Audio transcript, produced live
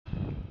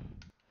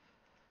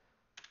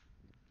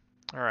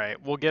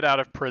Alright, we'll get out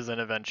of prison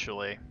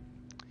eventually.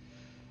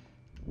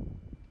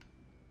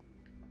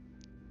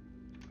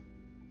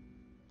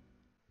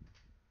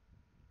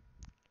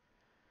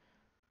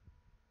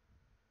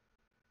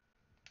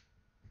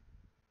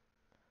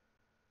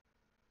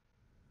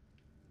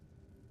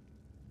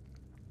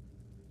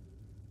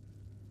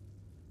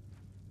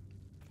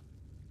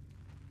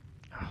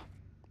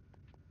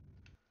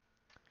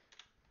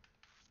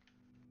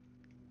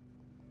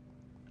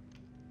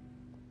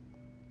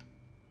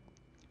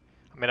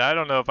 I mean, I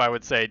don't know if I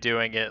would say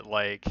doing it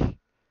like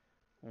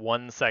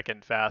 1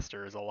 second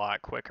faster is a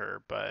lot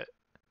quicker, but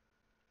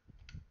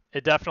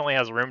it definitely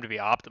has room to be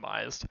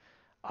optimized.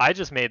 I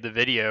just made the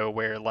video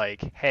where,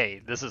 like,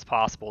 hey, this is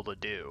possible to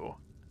do.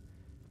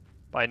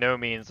 By no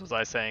means was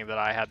I saying that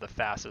I had the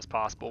fastest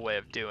possible way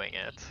of doing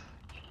it.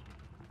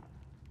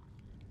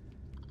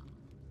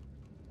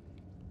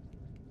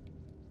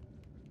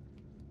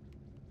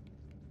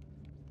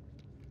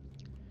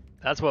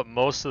 That's what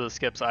most of the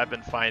skips I've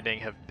been finding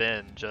have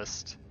been,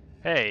 just,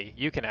 hey,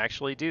 you can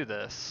actually do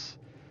this.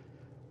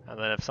 And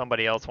then if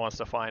somebody else wants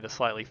to find a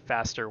slightly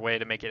faster way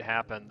to make it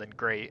happen, then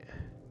great.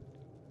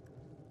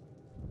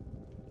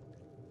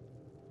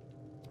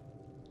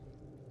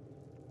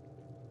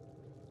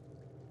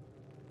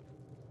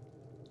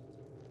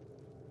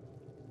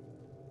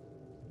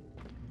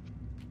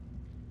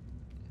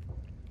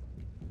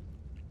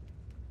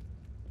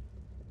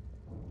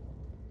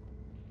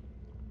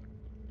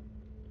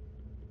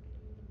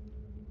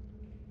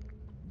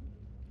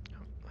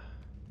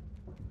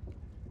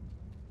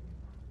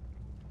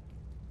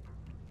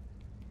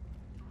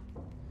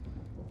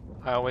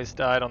 I always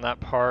died on that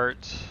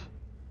part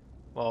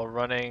while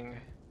running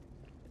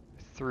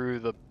through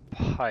the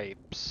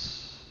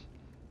pipes.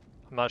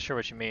 I'm not sure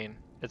what you mean.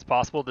 It's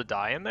possible to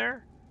die in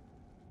there?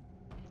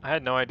 I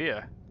had no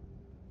idea.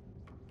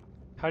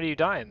 How do you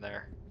die in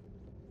there?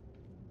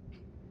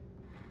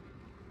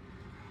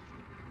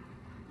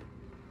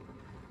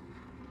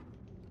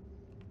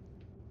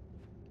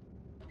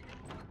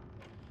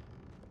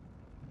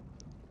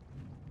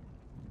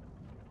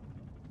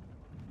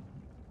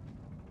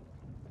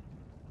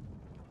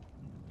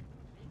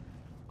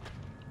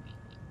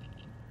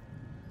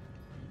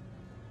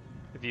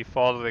 If you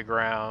fall to the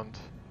ground.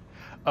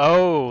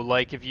 Oh,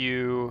 like if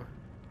you...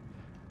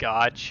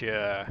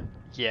 Gotcha.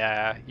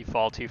 Yeah, you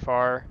fall too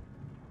far.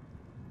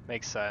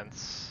 Makes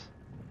sense.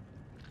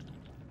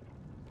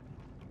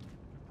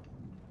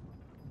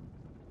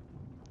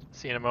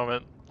 See you in a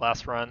moment.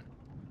 Last run.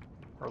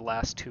 Or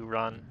last two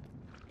run.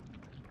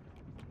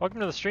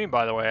 Welcome to the stream,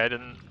 by the way. I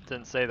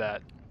didn't say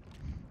that.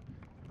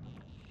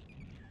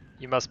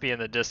 You must be in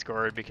the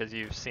Discord because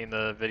you've seen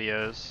the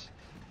videos.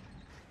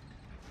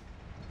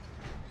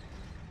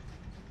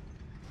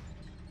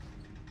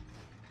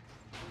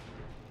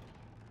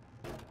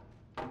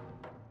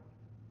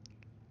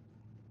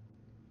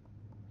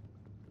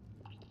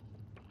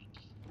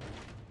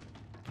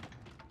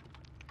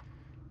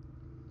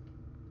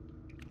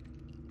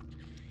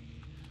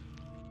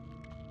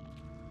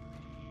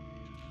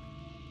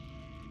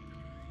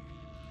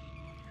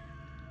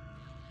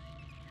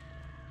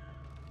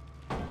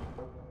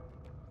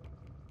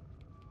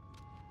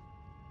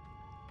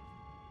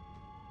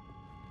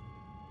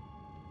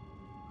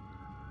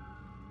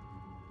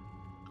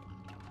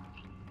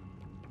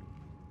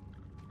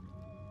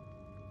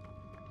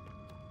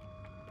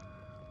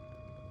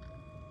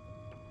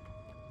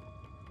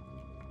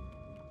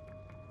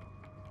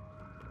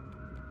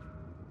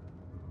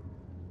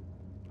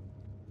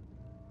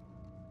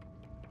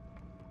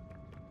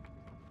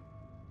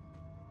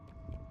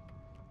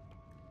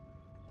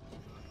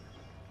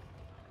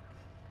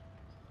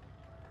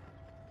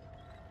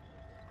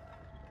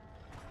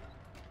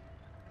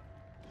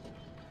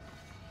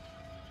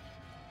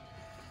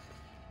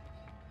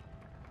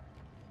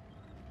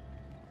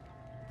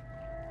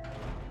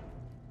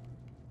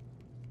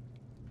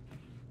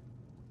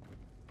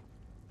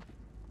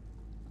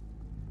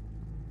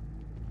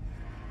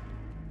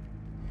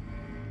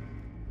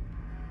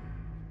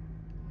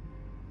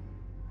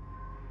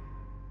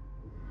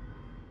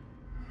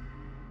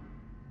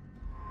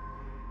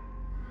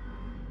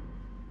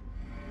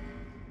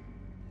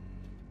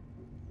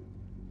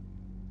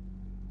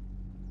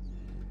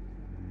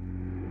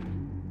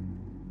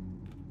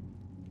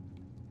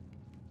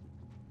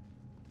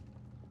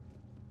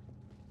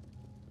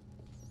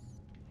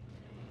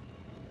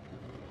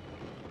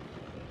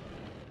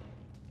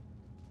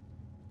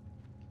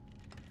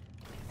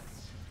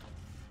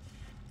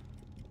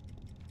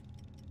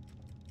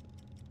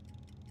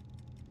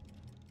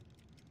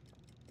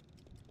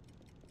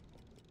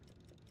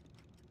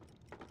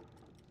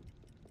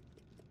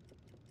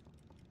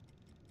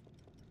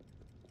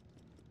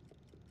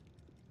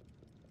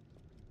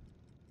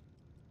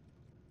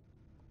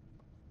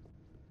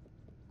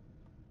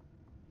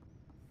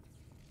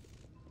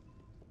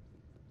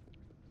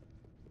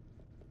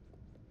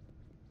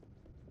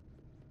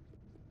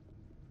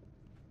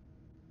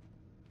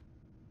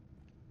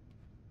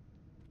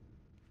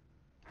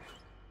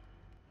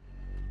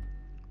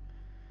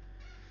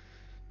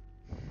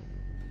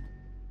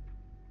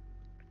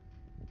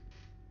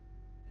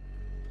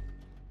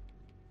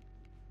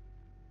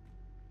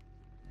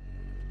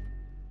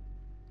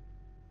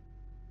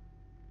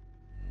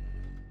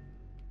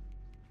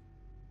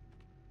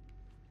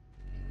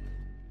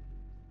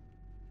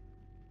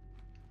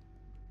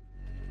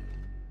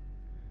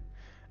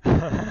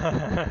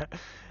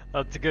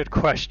 That's a good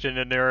question,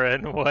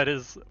 Anurin.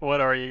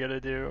 What are you gonna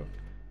do?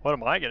 What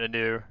am I gonna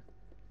do?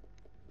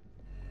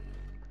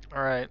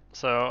 Alright,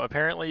 so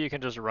apparently you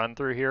can just run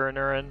through here,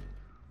 Anurin.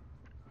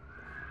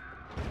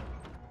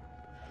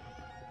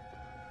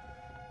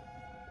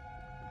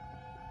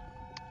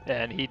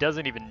 And he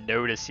doesn't even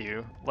notice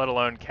you, let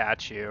alone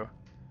catch you.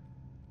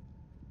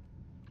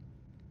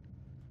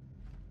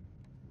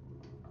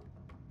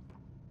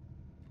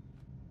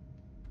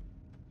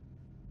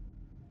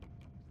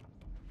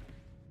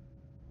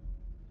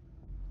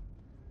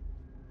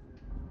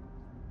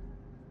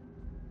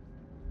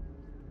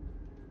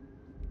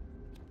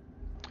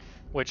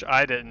 Which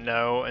I didn't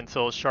know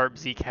until Sharp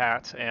Z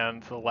Cat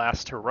and the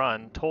last to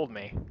run told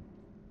me.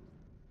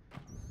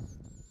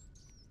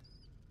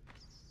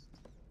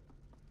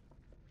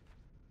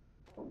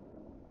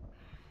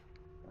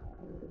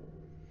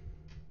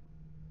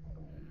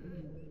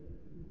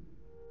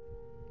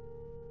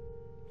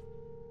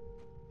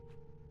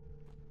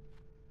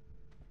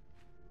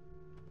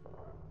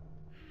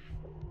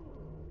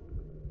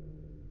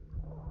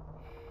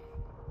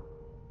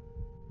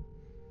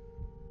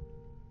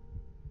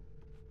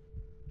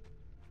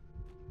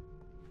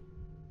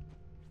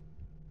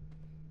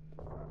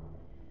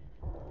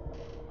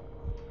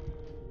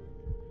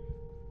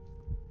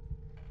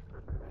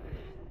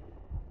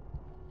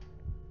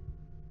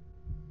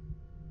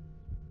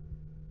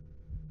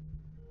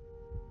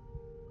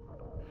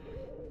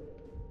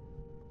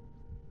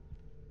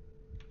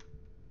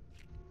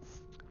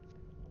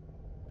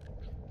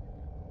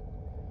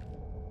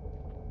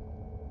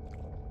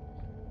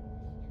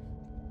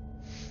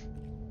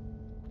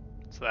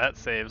 So that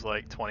saves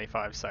like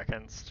 25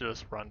 seconds to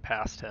just run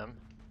past him.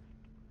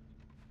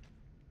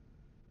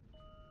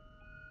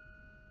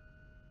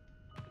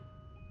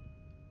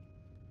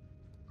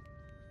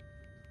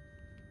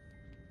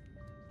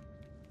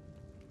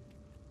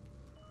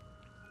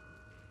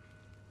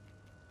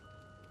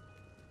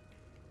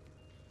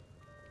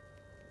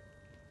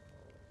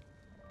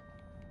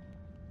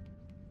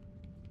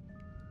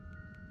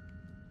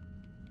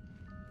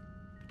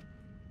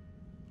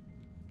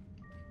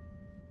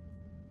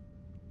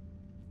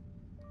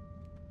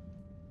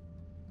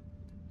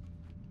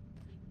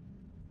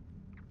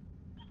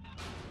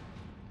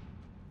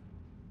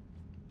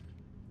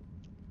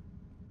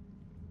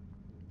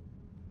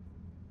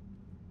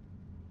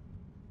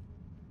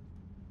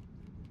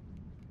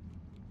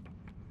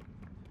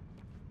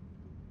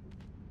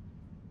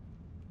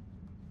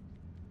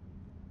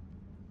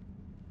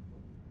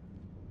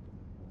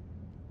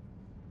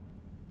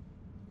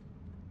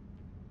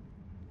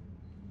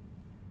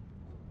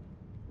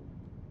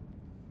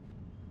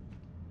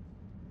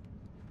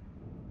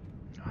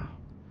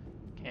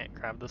 Can't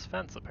grab this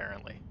fence,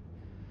 apparently.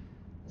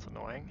 It's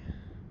annoying.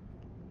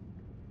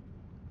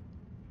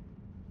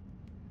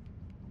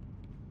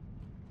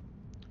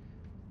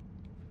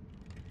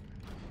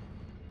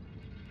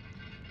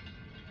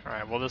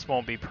 Alright, well this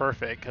won't be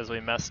perfect because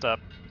we messed up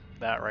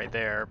that right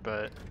there,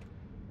 but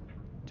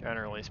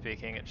generally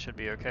speaking it should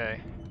be okay.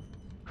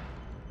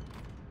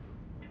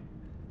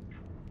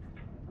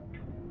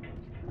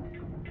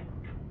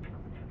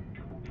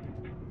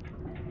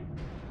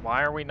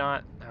 Why are we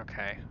not?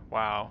 Okay,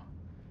 wow.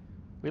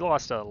 We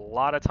lost a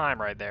lot of time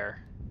right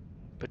there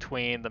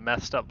between the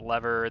messed up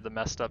lever, the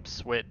messed up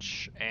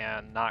switch,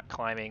 and not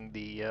climbing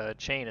the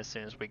chain as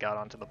soon as we got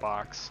onto the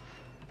box.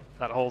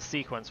 That whole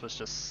sequence was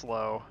just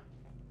slow.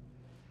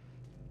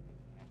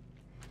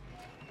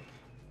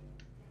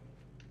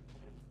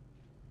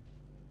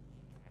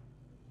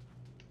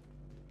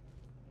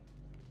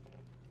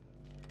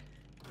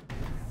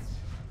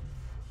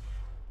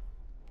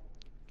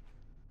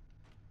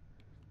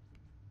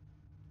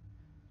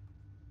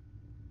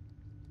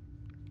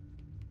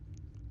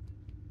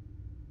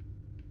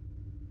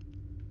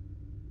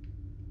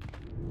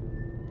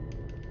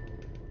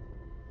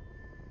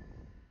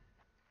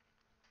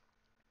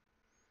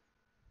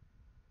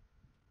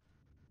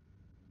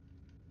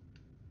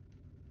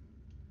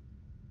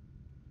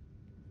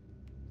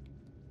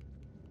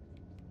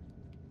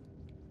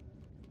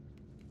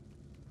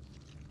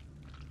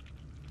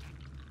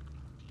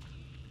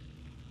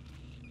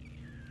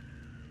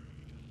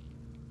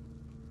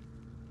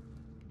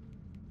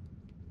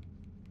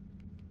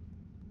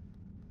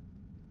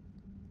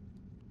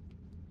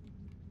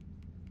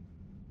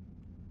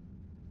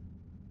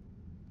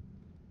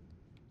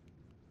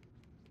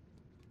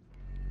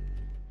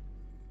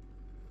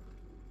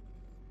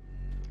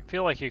 I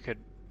feel like you could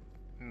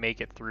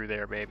make it through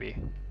there, baby.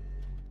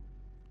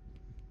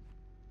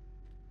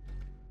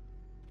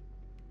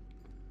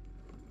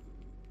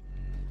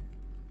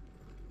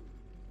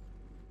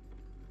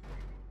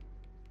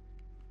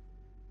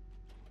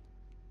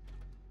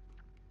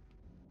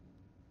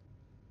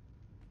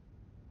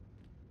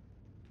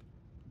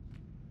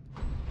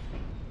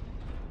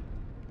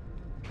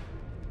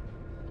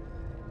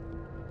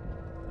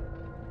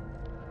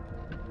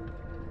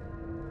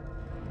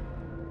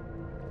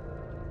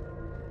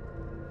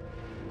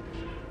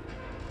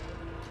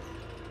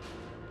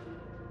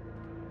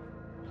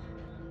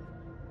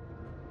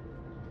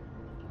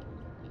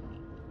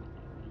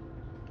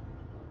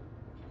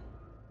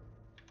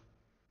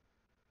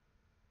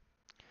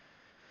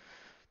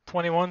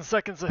 21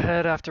 seconds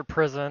ahead after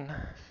prison.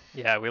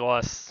 Yeah, we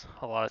lost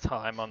a lot of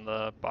time on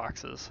the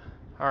boxes.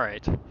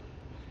 Alright.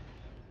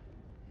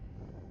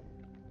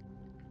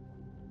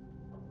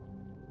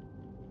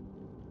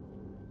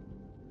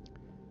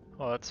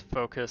 Well, let's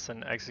focus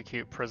and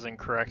execute prison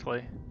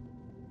correctly.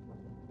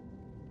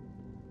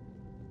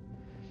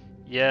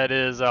 Yeah, it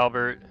is,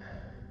 Albert.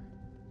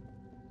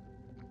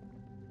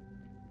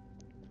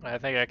 I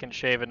think I can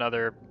shave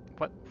another...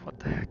 What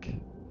the heck?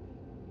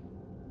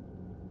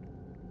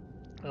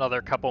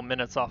 Another couple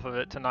minutes off of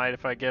it tonight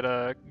if I get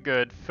a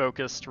good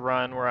focused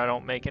run where I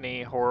don't make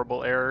any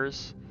horrible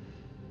errors.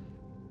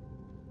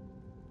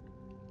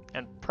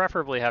 And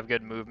preferably have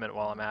good movement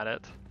while I'm at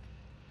it.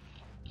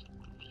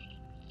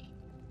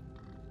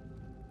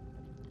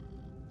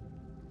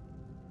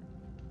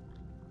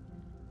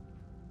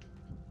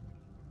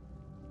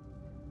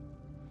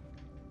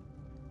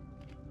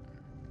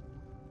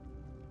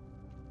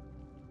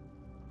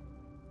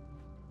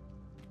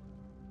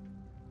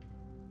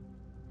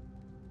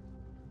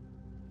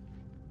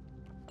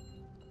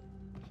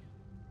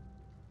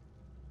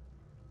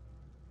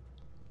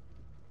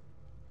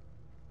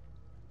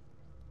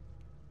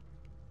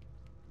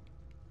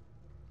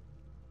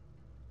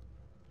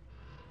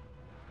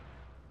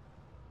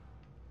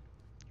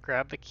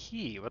 Grab the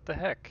key, what the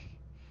heck?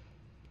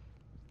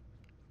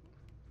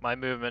 My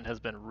movement has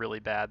been really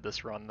bad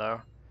this run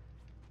though.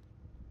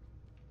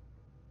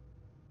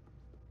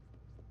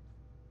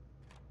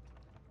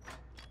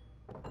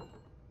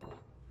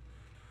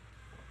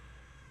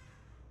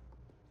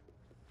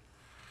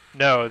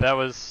 No, that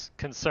was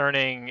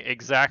concerning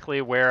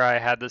exactly where I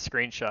had the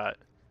screenshot.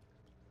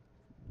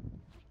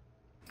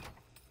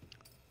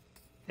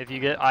 If you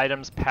get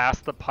items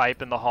past the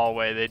pipe in the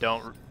hallway, they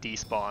don't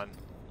despawn.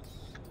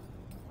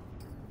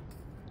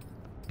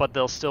 But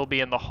they'll still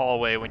be in the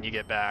hallway when you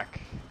get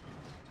back.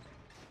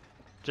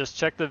 Just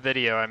check the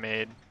video I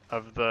made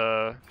of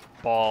the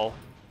ball.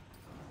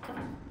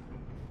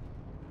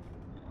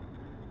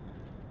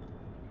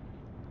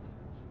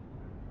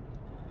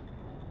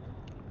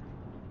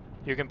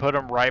 You can put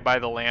them right by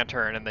the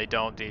lantern and they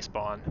don't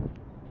despawn.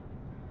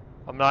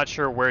 I'm not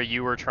sure where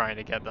you were trying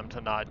to get them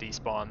to not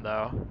despawn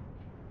though.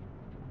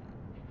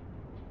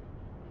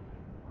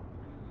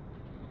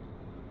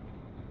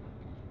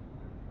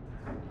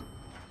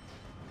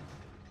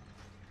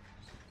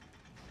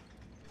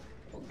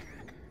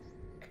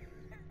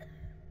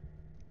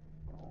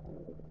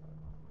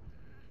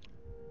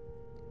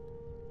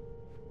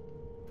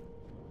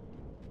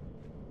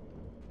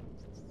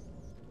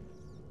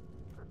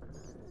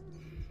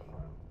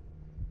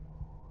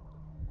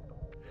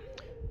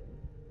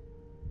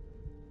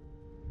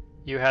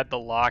 You had the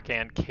lock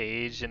and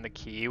cage and the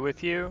key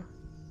with you?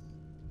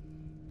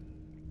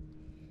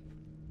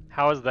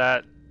 How is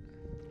that?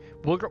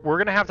 We're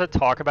gonna have to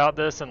talk about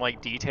this in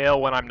like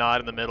detail when I'm not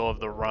in the middle of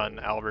the run,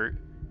 Albert.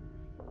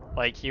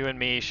 Like you and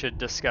me should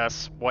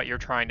discuss what you're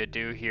trying to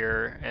do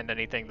here and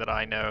anything that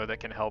I know that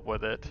can help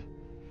with it.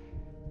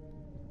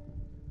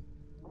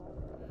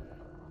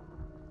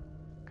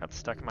 Got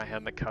stuck in my head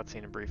in the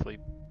cutscene and briefly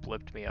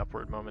blipped me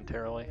upward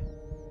momentarily.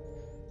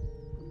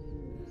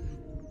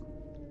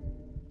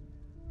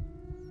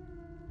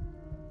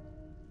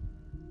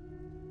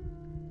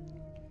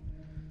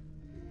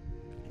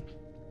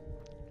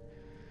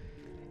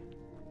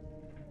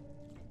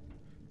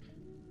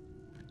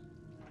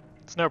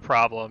 It's no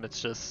problem,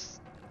 it's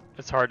just,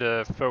 it's hard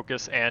to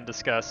focus and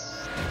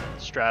discuss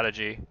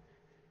strategy.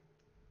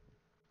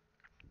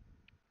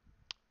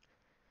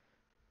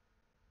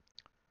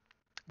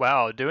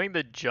 Wow, doing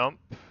the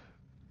jump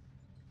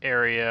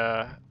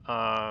area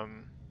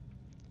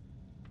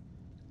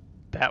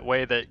that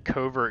way that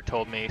Covert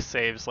told me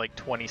saves like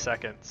 20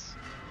 seconds.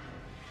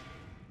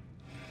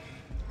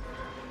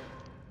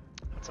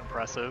 That's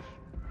impressive.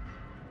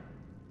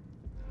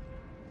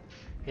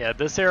 Yeah,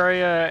 this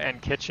area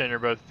and kitchen are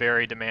both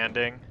very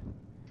demanding.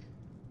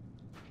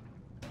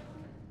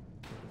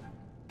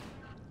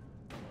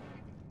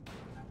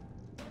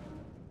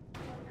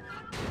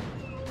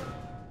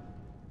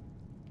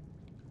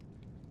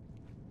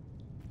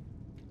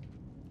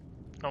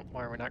 Oh,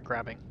 why are we not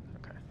grabbing?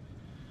 Okay.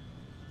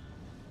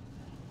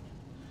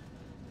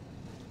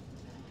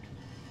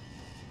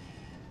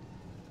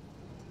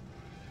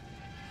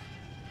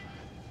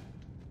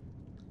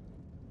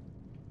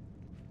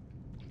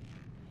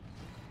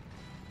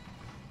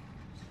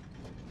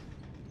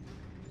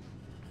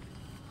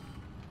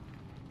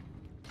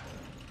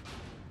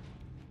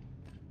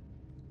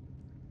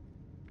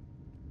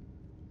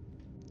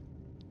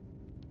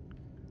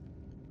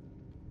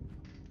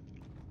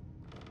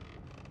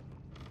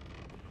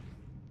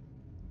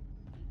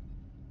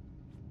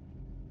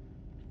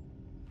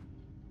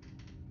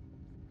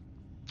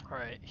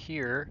 Alright,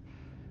 here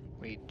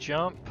we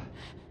jump,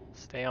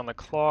 stay on the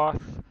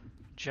cloth,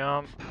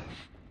 jump,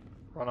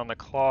 run on the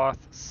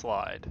cloth,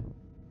 slide.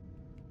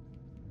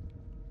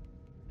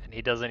 And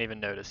he doesn't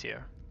even notice you.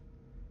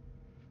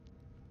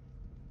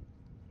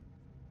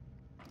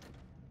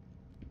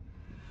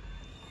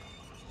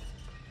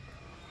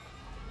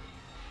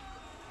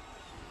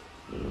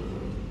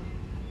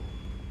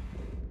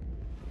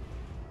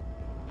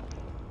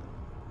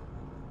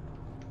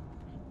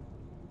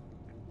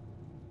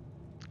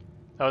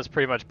 That was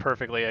pretty much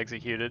perfectly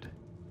executed.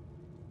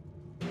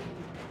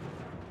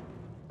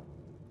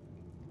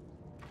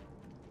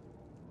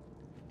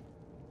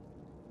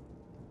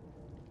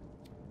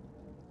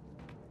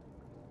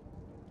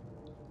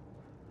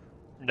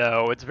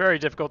 No, it's very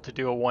difficult to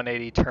do a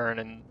 180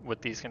 turn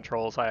with these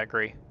controls, I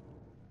agree.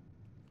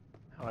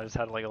 Oh, I just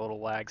had like a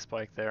little lag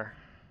spike there.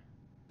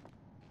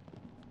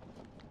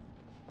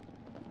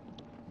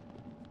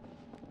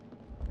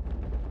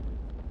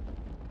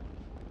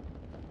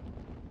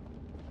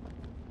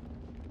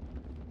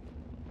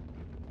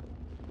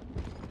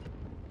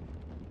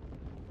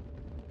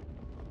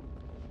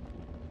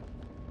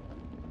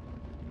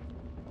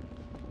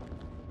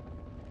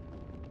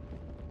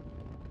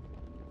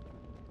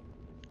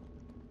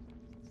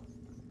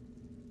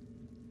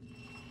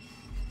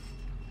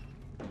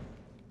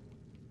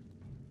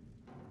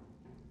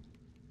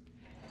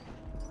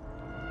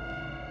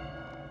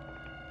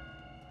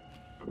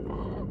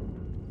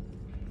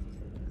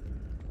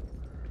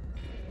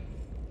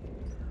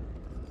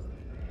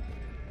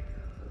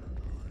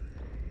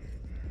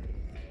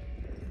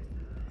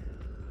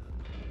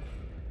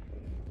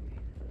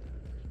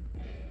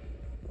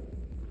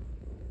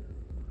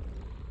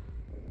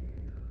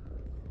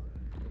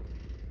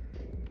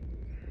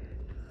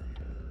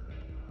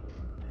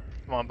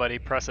 Come on, buddy,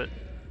 press it.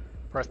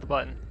 Press the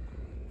button.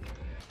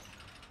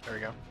 There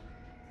we go.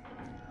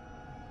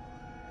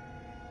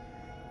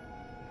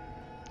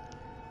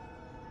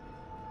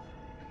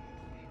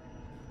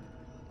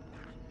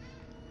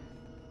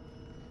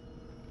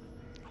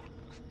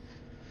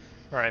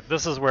 Alright,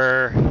 this is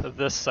where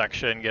this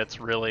section gets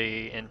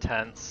really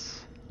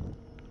intense.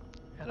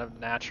 And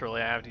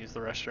naturally I have to use the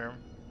restroom.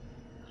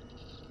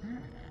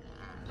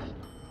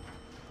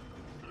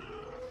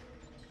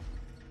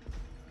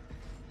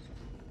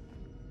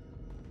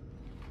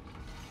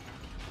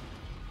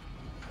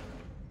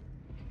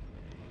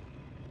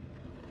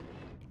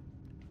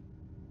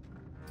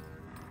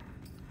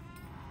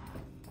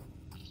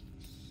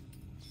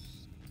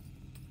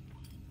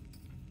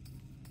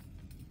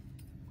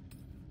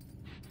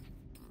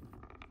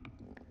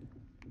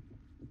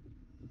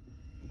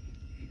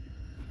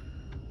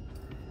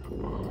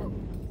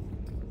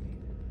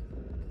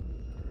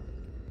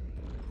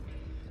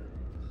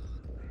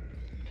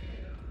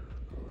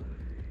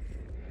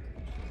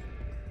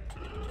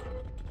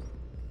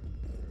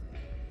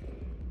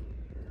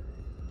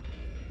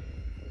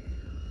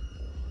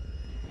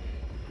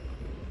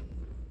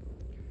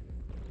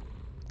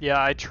 Yeah,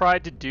 I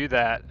tried to do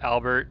that,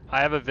 Albert.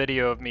 I have a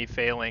video of me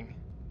failing.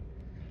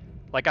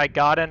 Like, I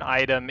got an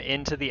item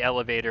into the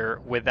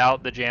elevator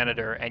without the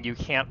janitor, and you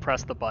can't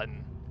press the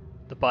button.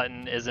 The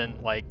button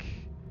isn't, like,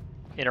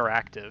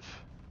 interactive.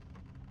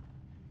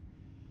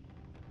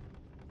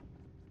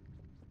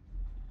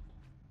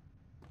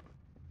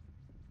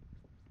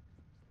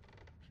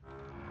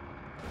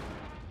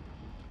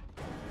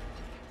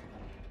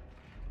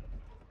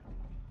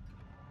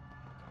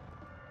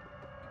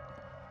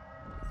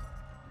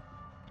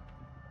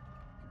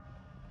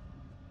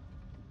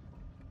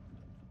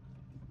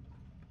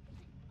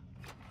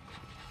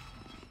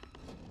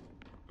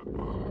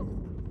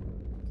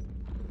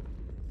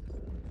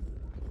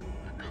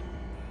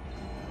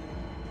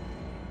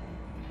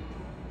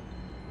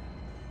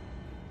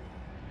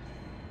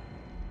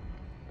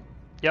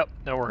 Yep,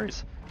 no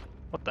worries.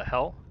 What the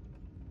hell?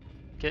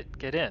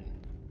 Get in.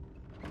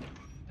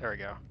 There we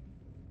go.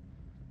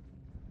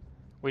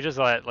 We just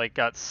like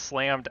got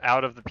slammed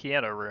out of the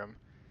piano room.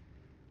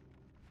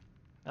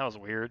 That was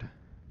weird.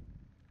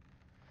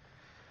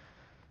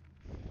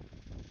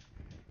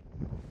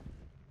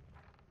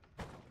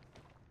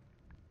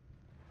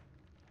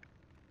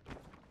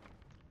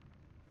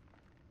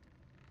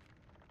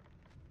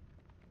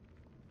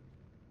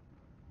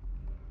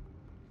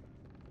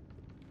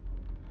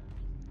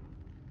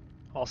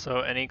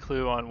 Also, any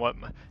clue on what...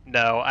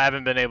 No, I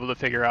haven't been able to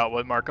figure out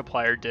what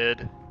Markiplier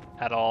did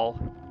at all.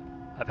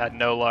 I've had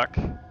no luck.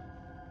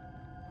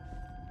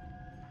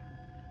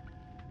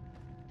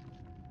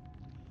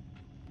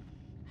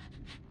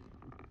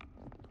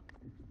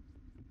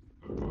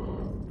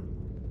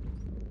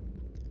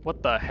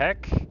 What the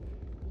heck?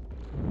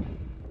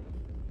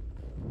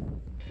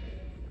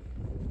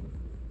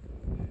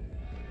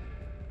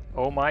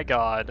 Oh my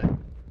god.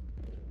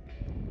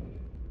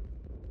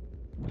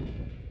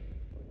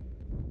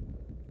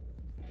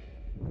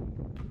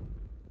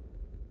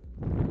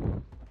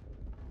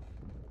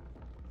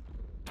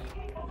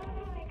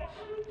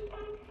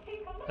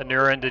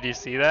 Anurin, did you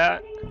see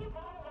that?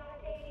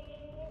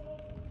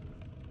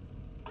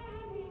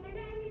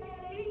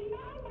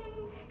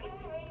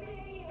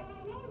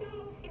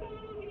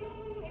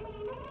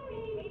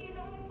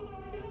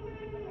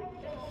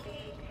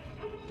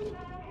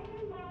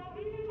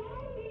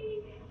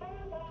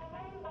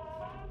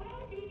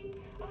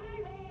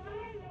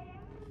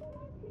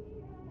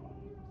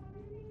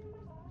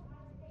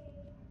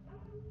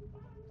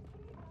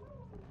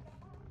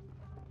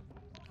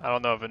 I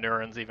don't know if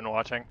Anurin's even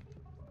watching.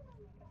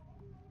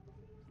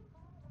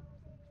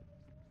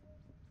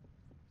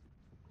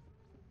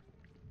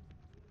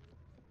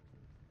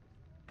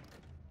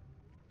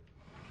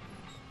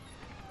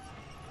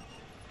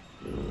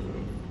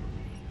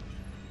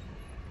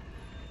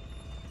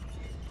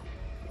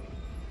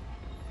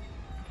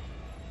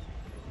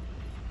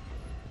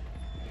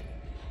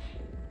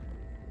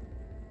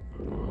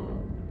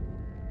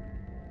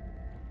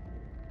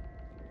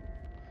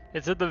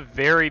 It's at the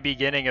very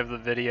beginning of the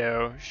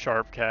video,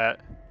 Sharp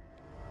Cat.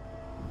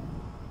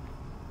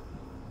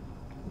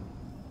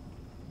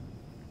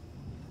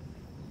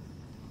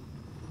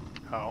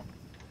 Oh,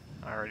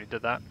 I already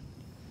did that.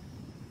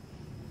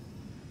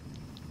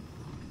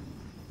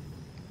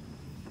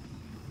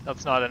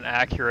 That's not an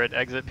accurate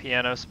exit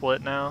piano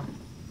split now.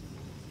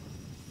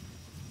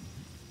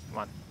 Come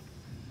on.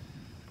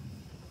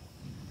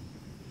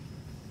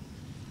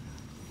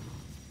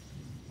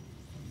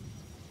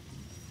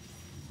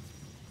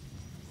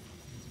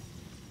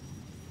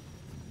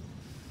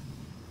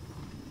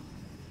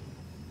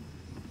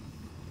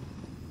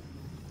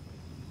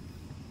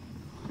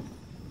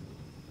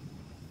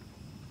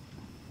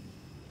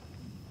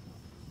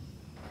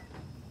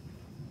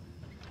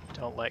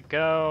 Don't let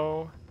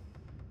go.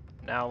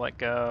 Now let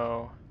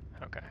go.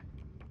 Okay.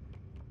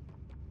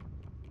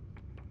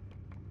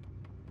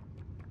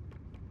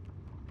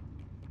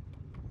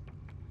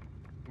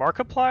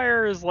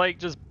 Markiplier is like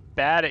just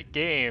bad at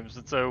games,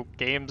 and so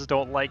games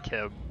don't like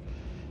him.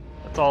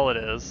 That's all it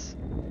is.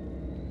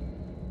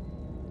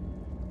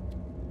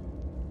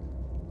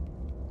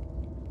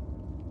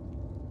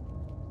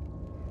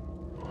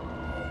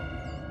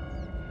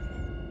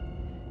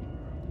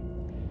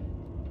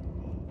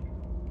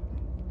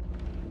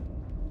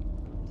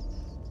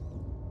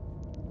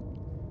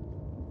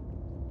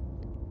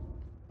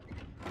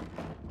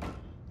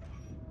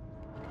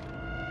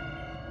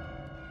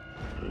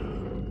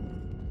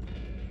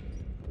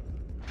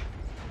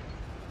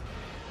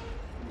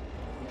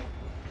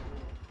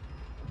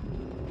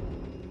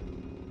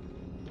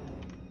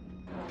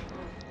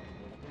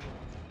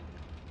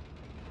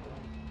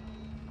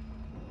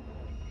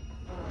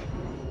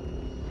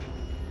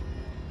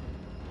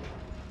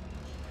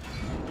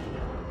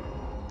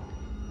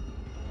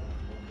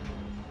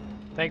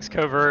 Thanks,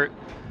 Covert.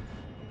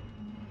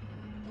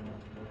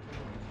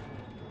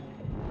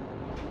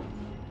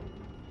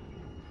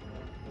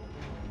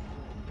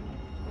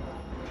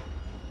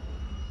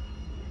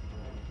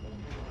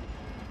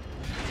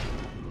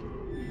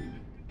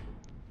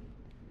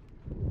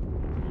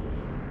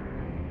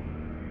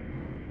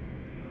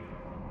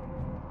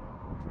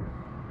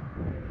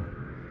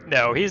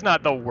 No, he's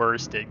not the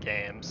worst at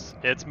games.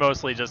 It's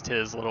mostly just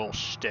his little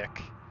shtick.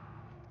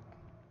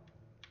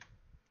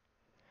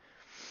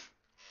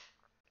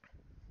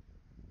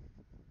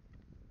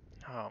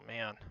 Oh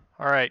man.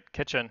 Alright,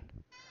 kitchen.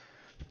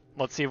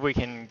 Let's see if we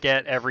can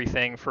get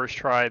everything first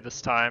try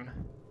this time.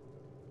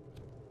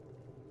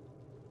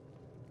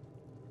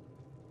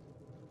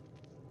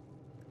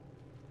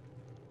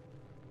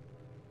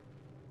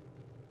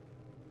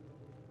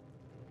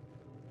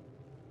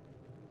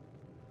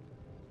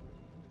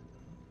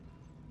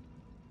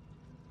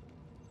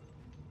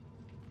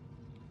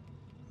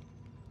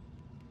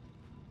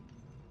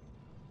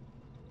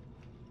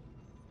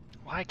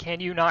 Why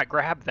can you not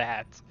grab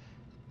that?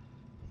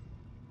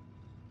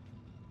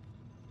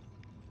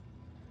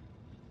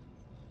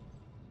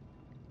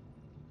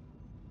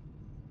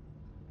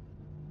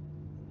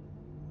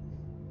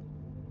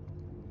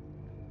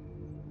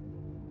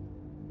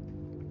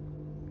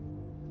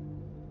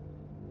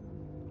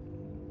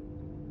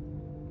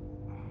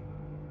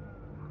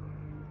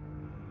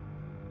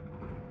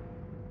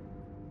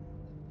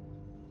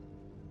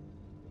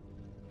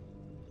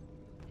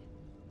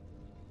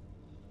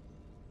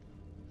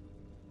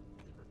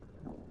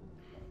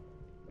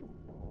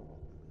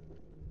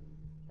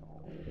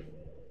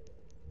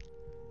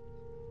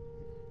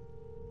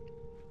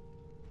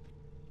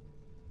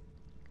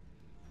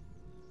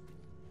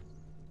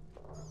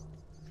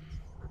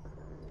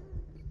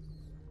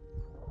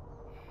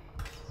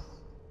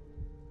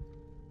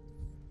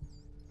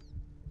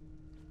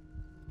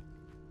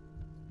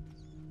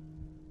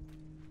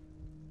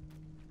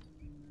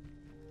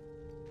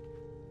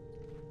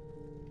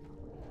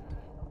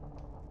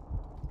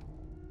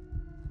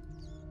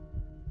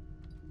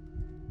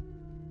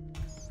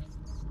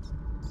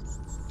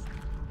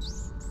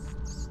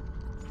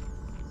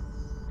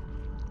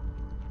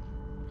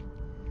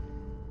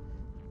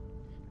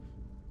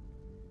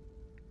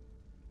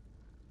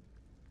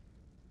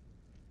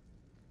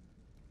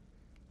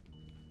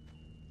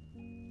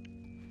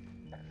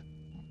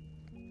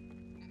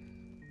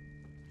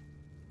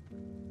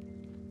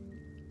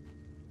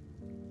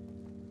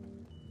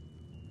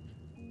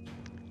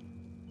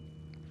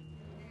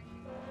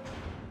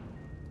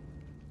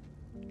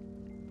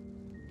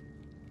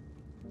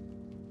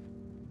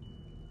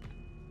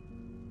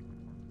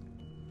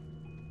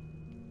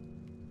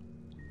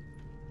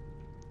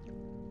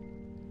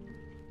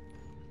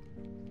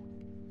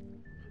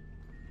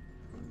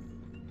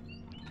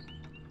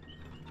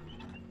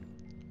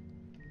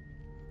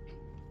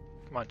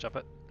 Come on, jump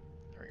it.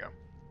 There we go.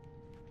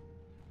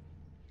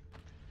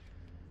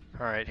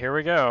 Alright, here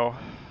we go.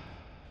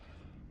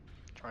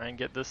 Try and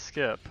get this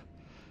skip.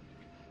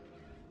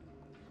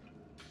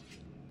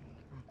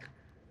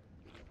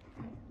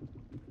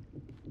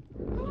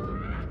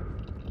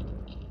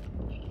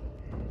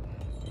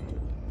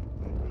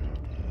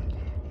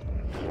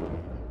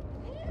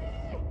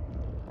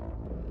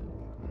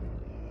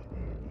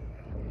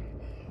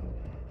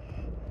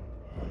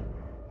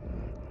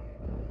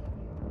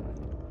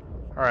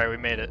 Alright, we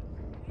made it.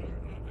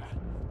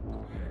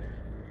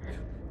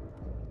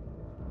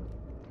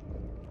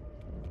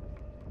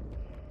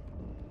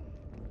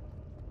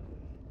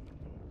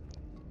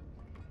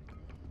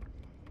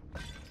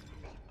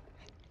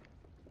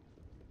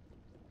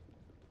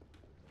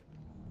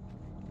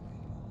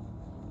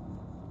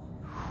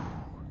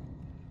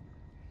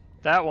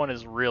 That one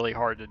is really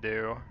hard to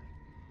do.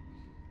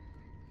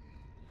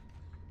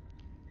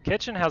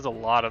 Kitchen has a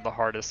lot of the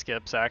hardest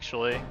skips,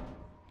 actually,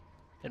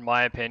 in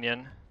my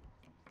opinion.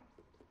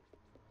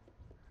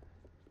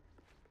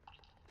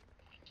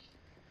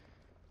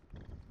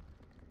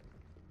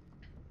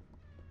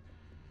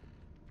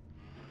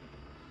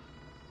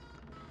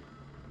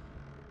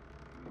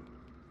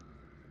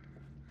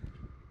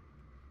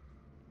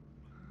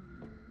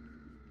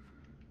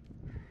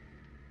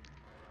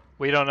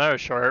 We don't know,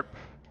 Sharp.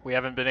 We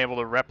haven't been able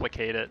to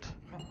replicate it.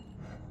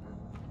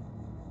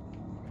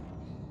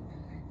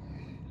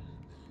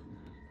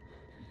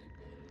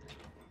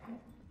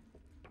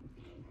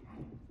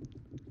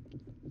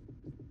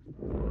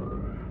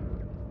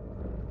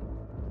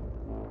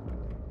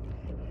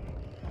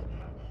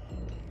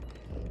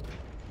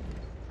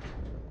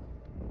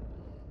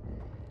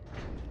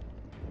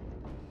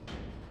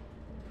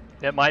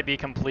 It might be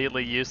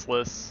completely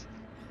useless.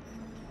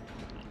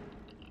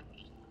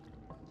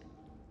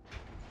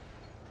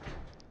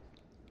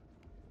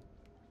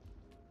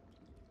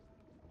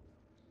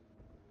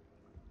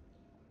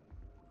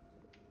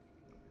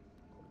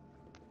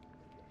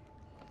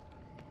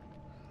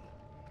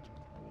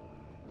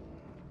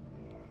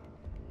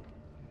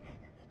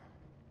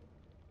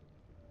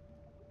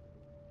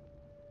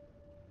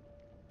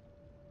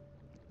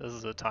 This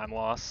is a time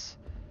loss.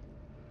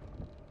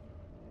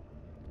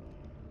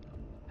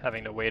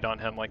 Having to wait on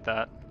him like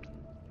that.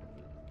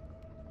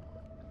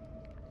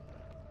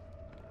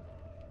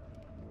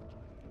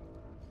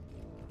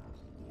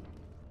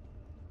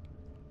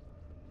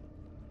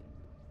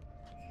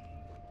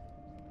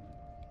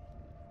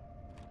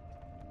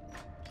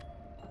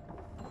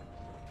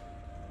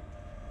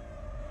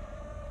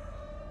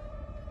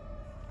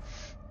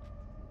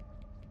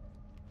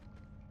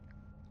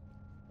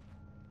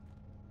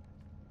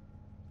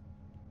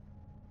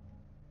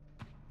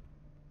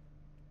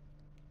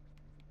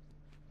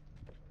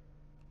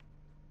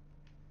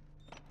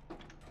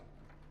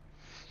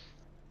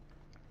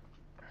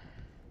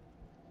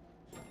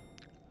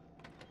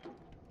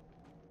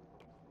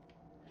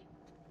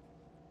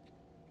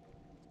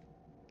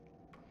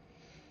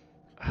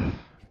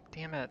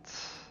 Damn it.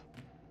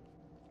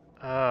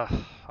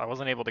 I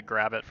wasn't able to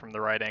grab it from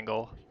the right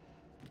angle.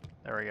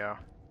 There we go.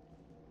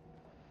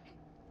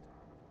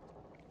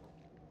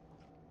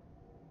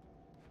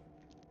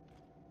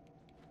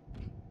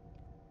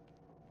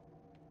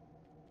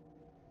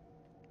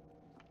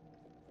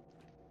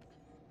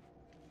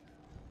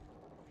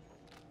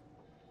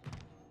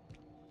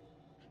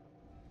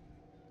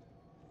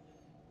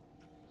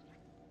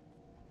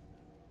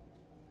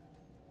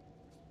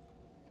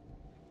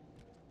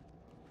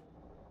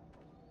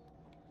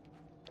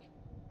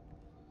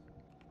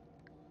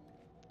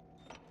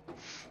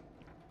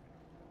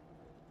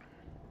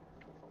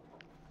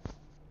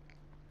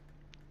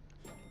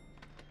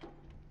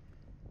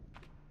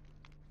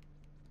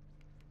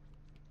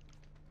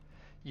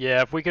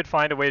 Yeah, if we could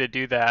find a way to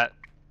do that,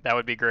 that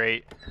would be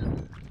great.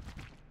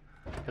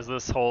 Because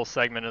this whole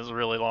segment is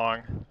really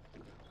long.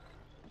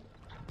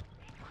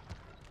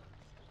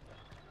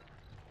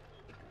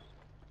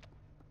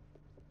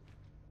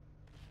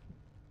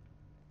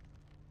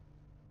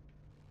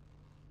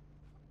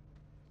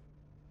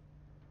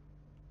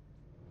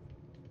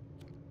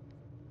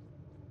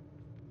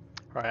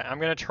 Alright, I'm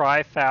gonna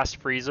try Fast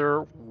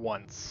Freezer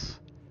once.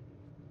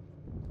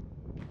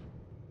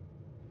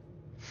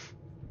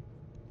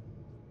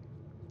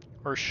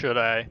 Or should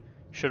I?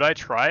 Should I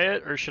try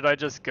it, or should I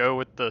just go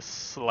with the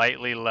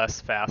slightly less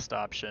fast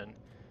option,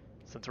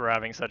 since we're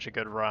having such a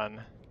good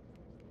run?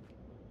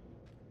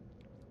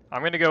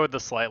 I'm gonna go with the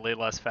slightly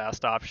less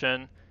fast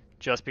option,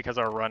 just because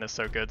our run is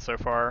so good so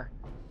far.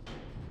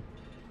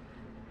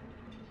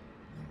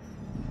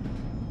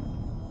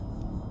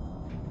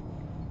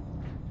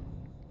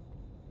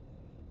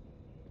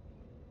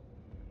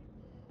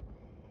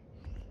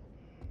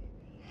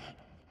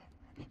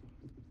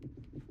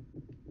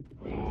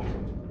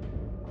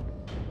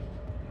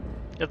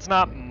 It's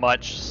not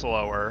much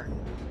slower.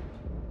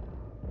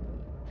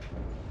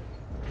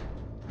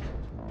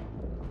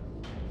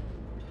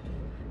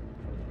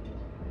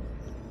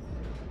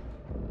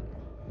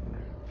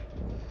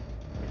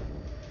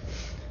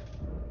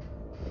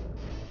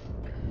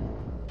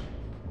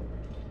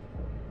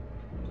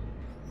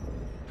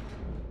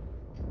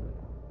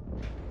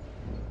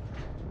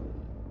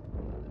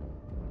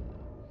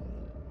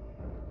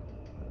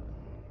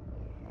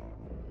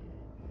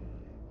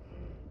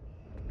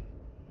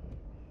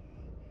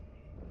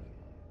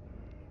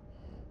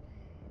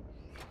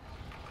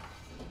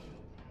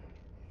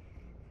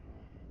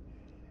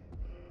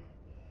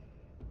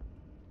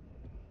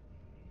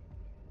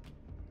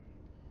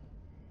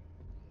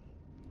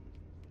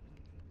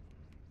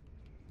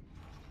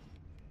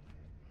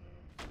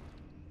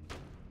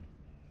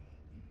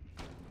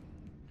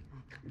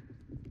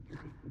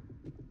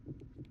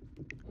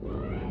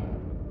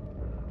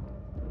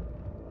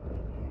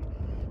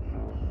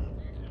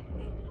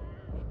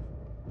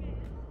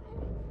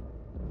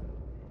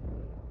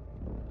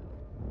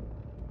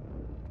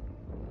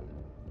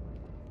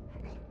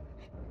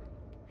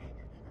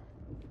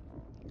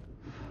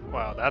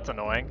 Wow, that's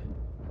annoying.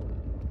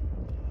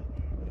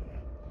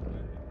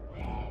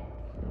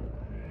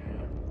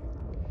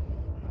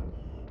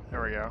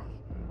 There we go.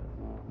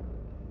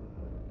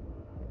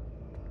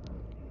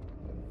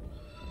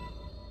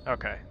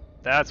 Okay,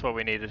 that's what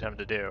we needed him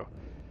to do.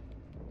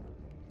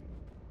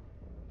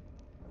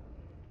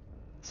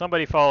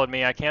 Somebody followed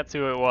me. I can't see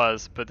who it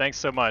was, but thanks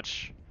so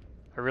much.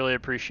 I really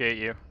appreciate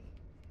you.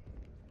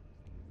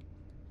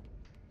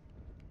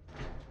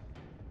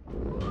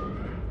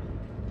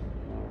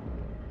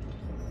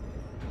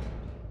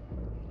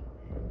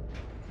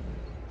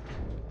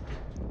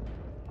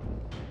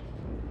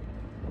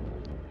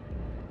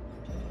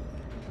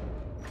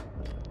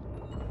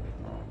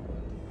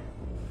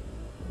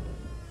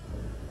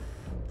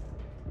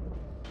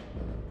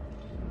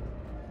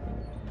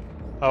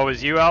 Oh, it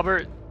was you,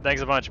 Albert?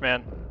 Thanks a bunch,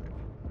 man.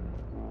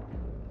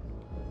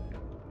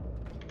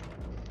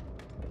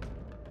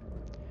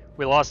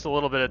 We lost a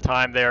little bit of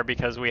time there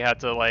because we had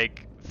to,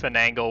 like,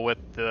 finagle with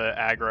the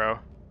aggro.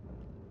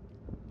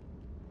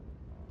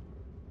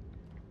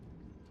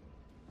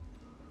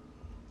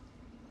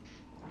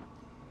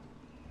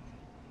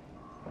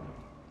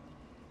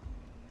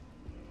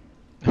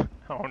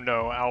 Oh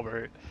no,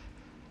 Albert.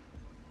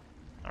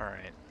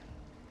 Alright.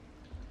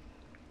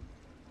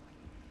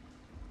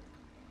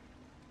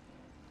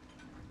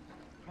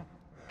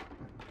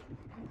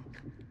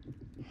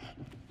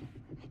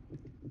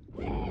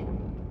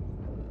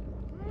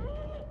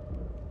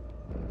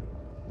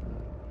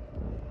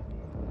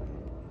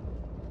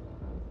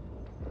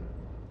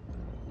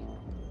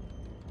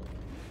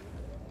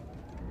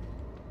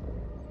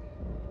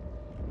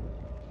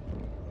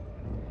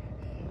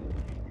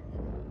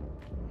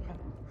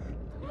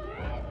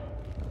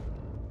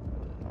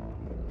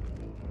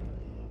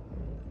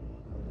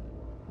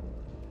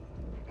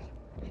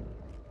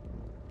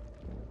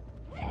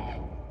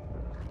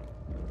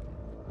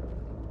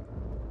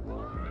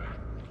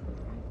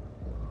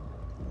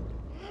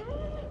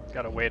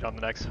 Gotta wait on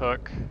the next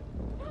hook.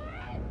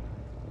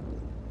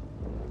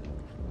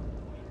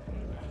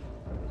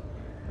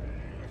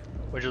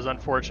 Which is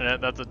unfortunate.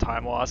 That's a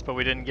time loss, but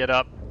we didn't get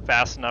up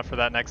fast enough for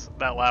that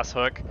last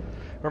hook.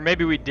 Or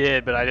maybe we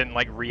did, but I didn't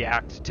like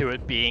react to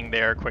it being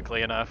there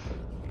quickly enough.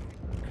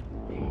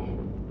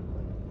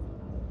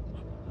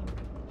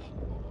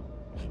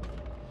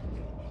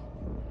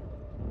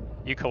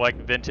 You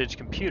collect vintage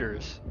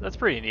computers. That's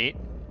pretty neat.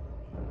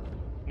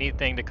 Neat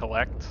thing to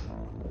collect.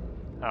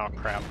 Oh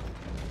crap.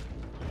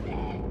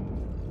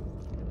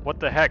 What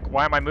the heck?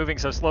 Why am I moving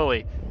so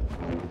slowly?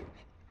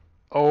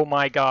 Oh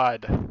my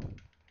god.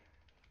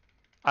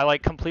 I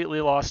like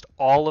completely lost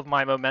all of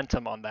my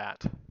momentum on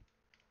that.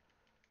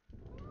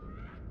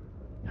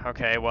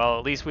 Okay, well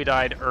at least we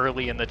died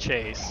early in the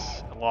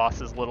chase and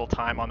lost as little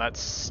time on that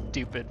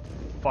stupid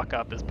fuck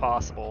up as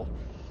possible.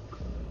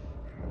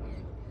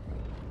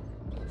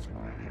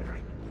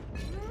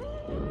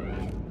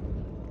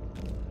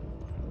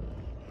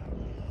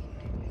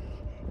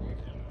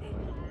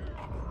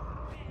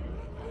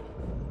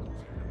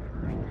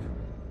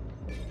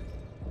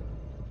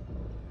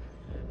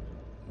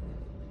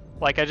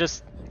 Like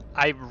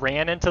I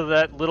ran into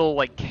that little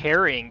like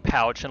carrying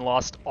pouch and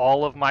lost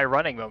all of my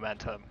running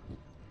momentum.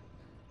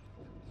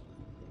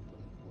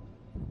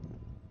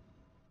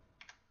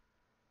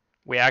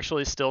 We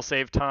actually still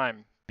save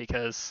time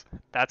because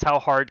that's how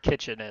hard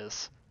Kitchen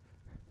is.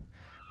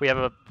 We have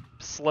a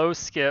slow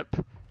skip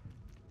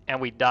and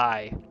we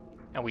die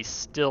and we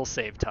still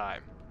save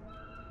time.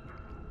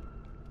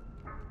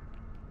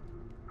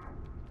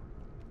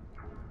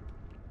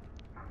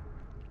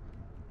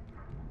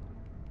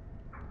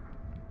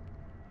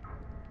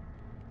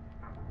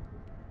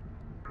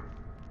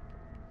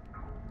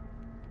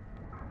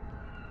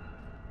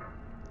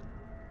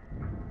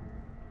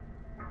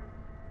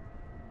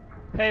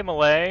 Hey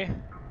Malay,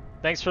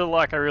 thanks for the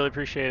luck, I really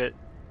appreciate it.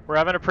 We're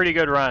having a pretty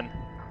good run.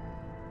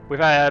 We've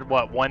had,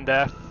 what, one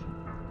death?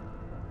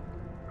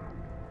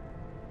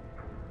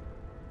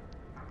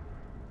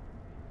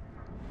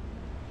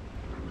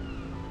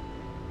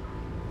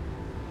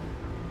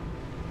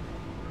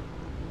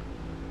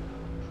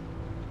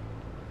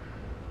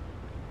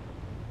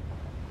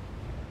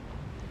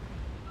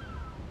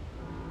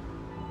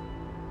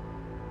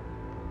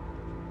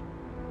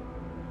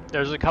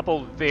 There's a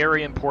couple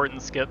very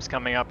important skips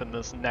coming up in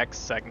this next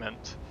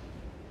segment.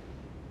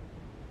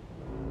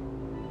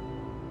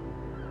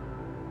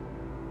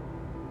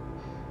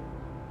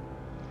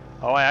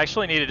 Oh, I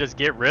actually need to just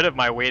get rid of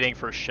my waiting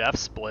for chef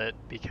split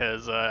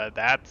because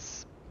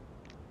that's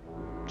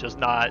just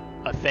not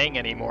a thing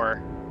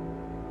anymore.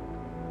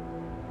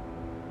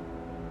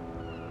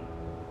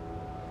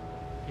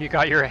 You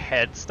got your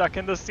head stuck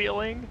in the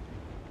ceiling?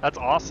 That's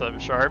awesome,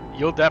 Sharp.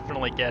 You'll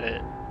definitely get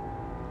it.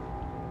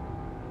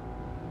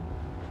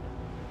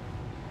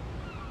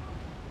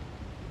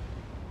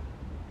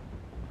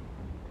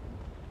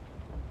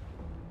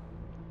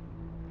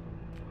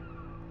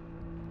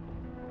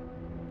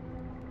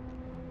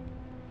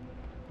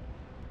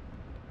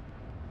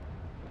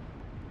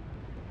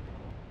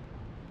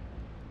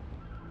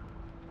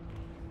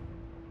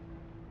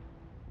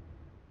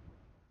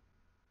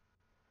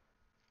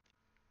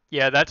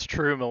 Yeah, that's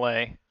true,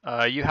 Malay.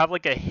 You have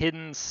like a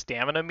hidden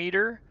stamina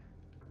meter.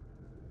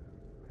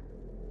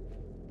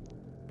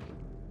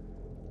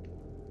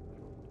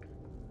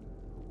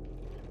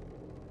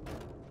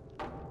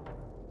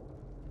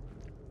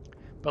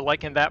 But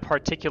like in that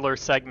particular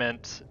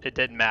segment, it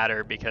didn't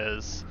matter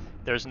because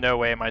there's no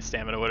way my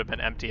stamina would have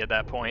been empty at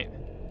that point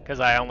because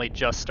I only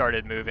just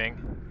started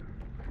moving.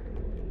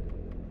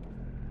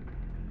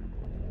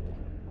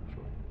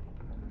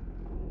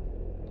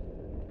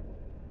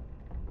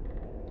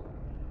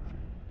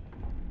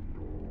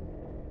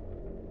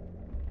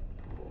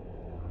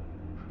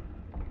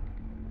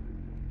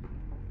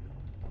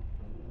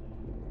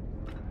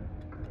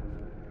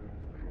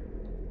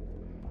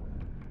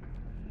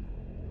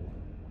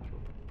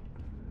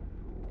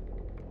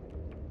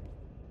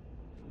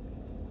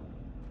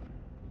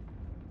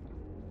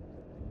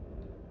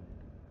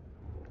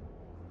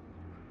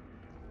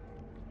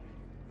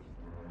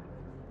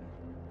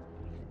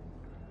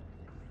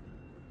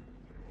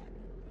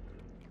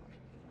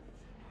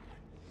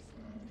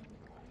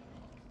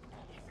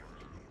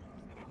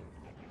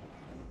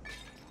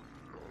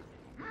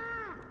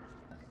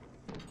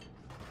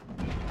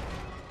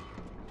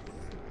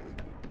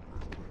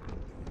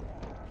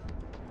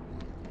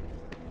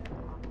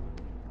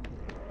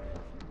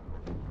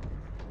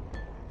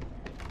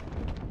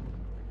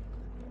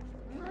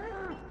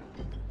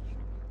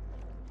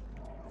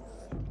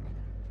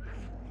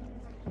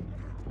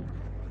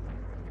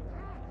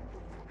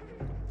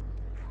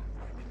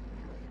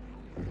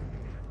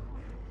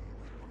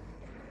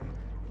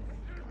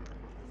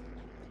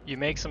 You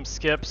make some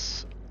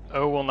skips.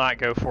 O will not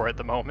go for it at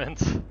the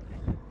moment.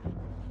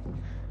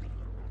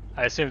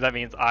 I assume that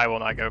means I will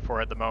not go for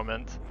it at the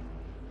moment.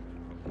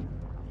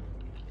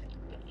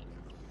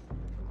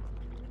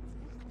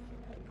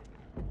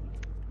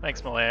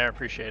 Thanks, Malay. I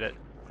appreciate it.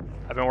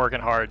 I've been working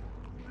hard.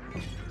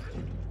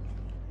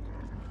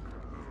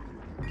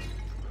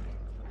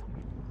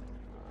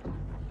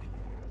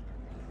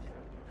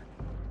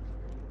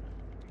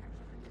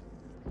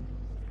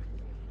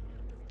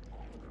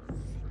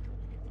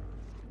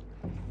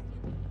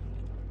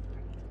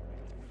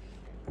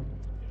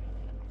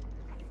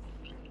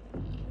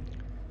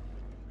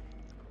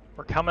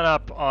 We're coming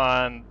up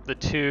on the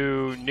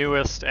two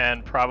newest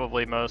and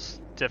probably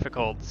most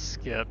difficult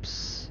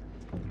skips,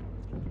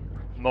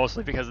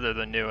 mostly because they're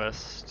the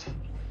newest.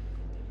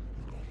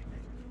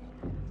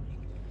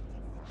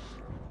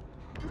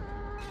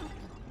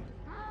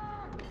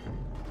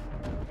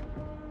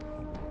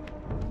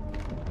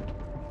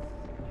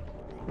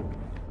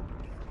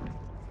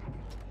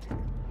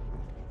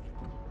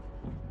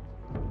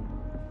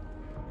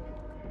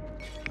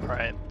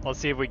 Alright, let's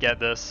see if we get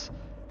this.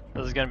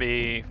 This is gonna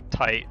be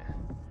tight.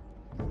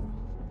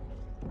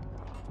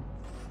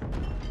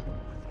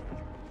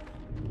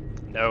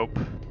 Nope.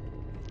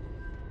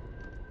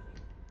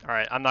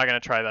 Alright, I'm not gonna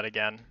try that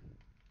again.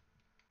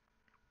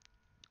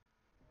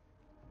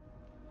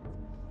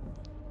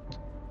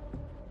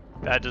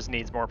 That just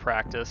needs more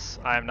practice.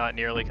 I am not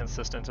nearly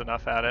consistent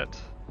enough at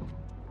it.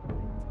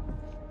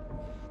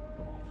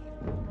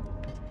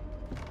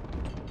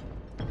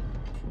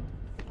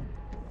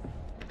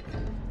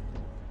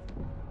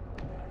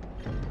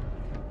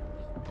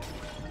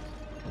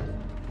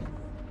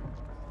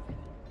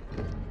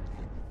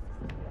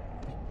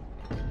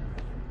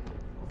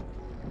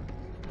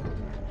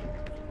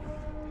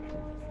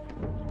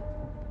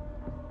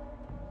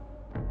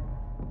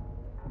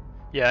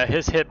 Yeah,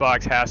 his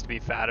hitbox has to be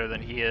fatter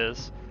than he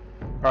is.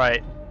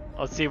 Alright,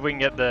 let's see if we can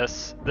get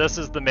this. This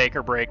is the make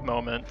or break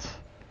moment.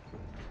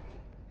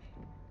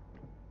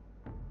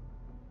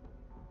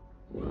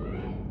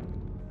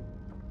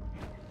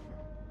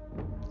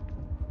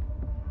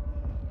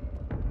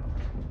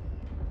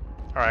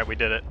 Alright, we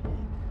did it.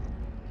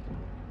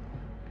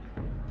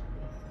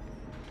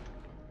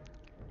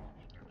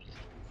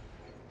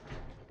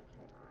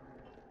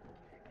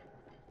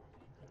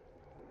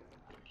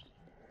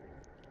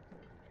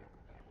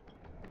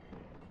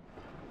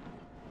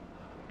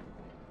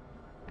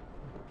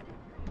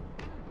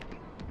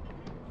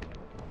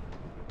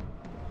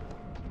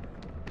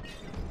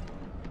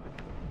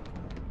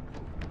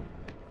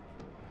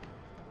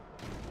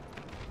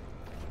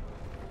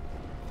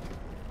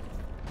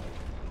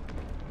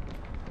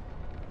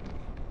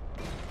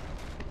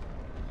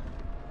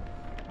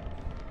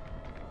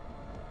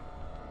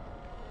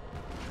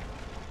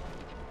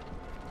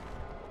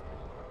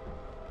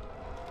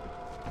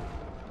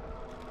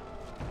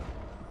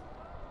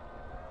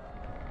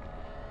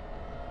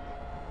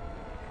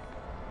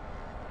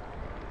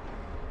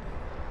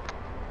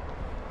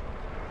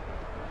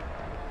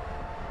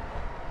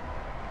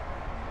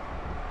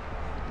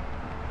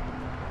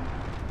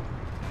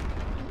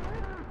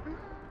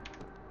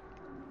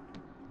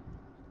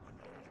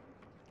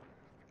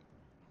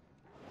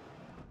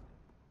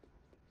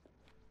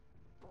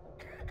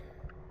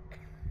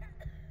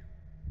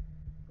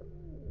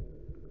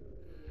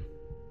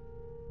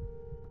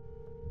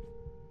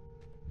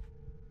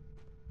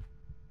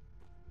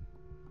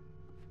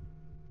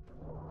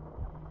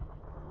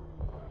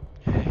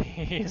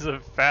 He's a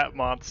fat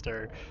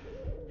monster.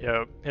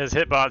 Yo, his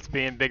hitbox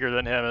being bigger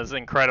than him is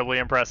incredibly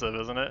impressive,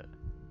 isn't it?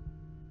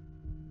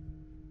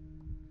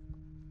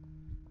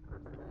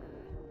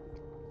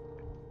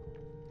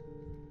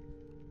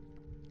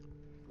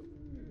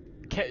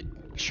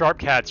 Sharp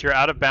Cats, you're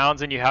out of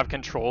bounds and you have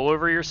control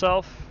over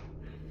yourself?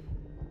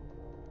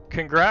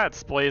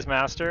 Congrats, Blaze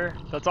Master.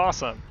 That's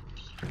awesome.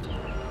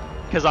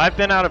 Because I've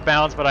been out of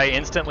bounds, but I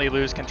instantly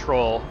lose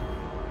control.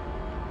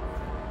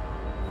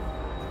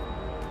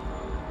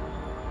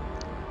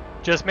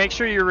 Just make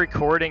sure you're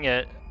recording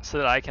it so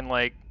that I can,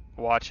 like,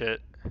 watch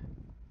it.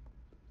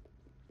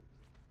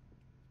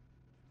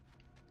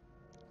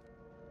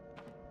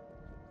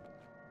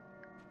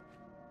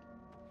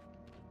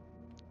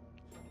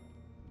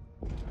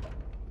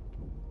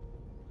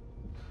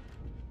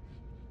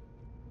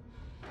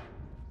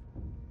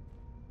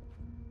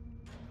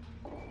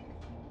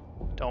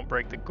 Don't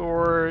break the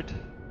gourd.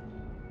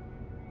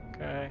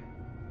 Okay.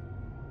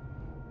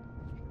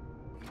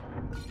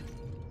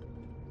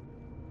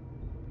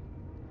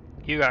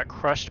 You got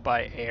crushed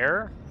by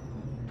air?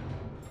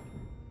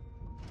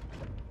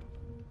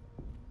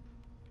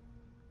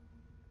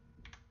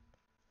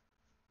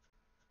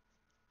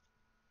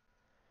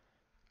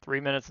 Three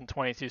minutes and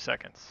 22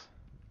 seconds.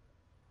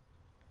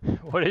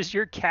 What is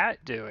your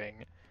cat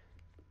doing?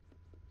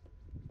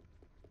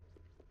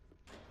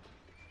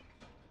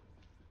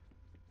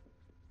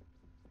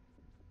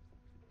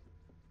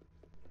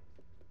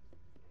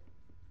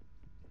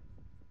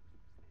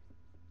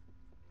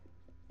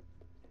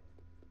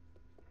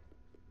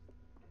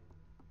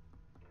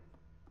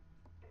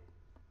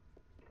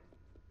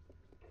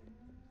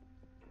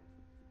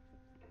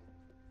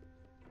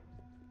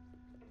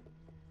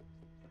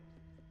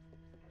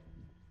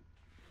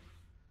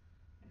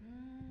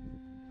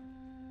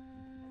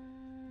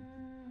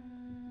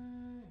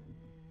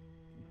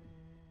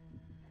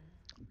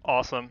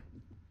 Awesome.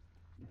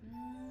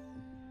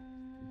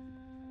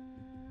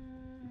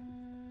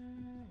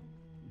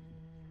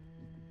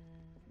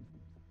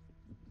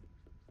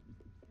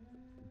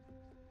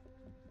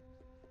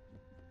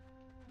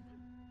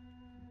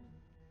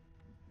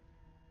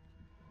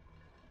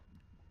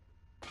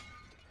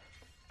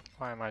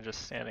 Why am I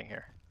just standing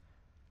here?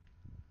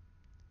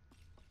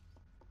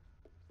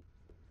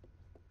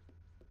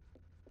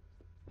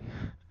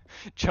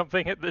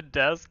 Jumping at the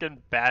desk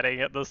and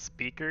batting at the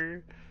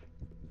speaker?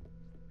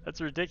 That's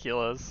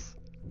ridiculous.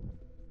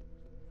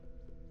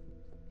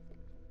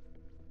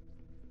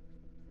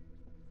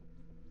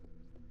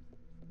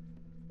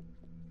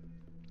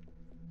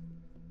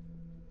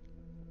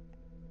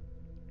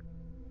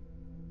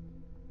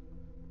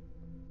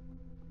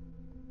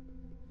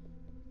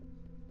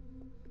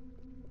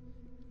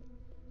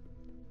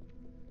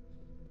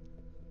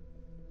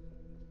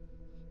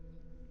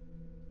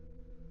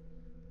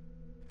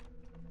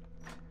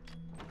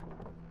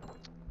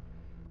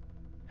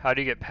 How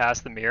do you get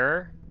past the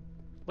mirror,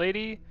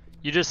 lady?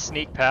 You just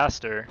sneak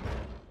past her.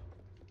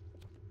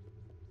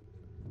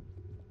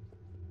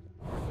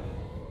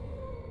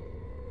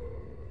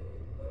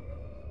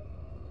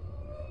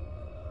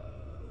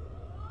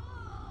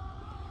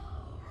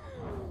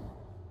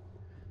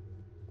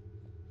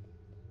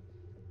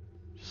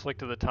 Just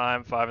looked at the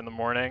time, 5 in the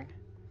morning.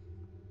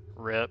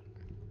 Rip.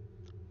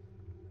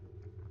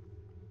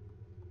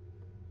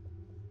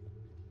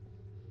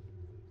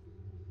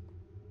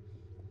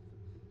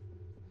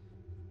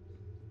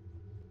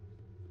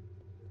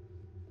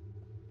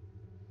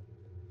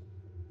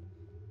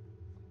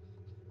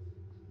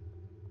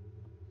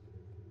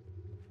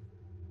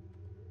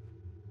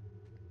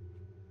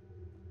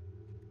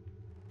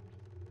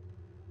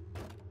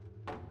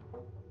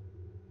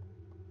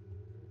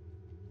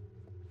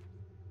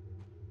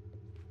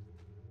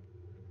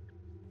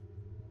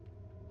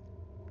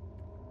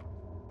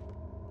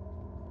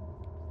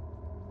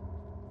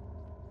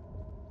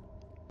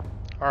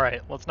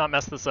 Alright, let's not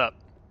mess this up.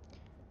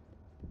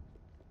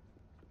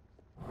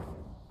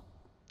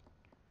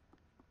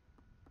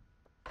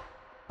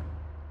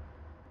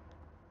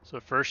 So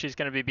first she's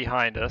going to be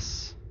behind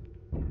us.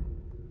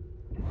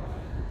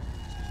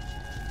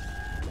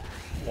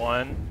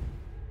 1.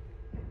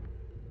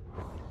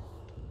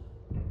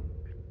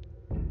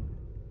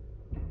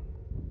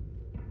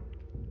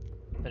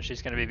 Then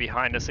she's going to be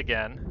behind us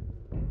again.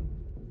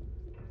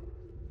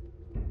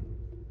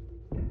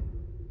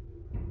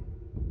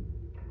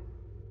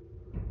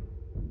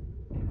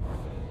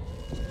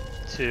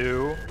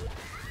 2.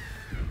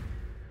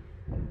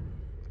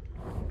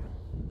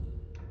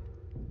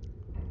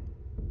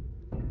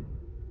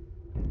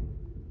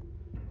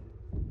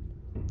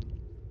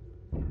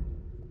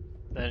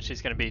 Then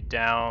she's going to be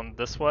down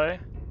this way.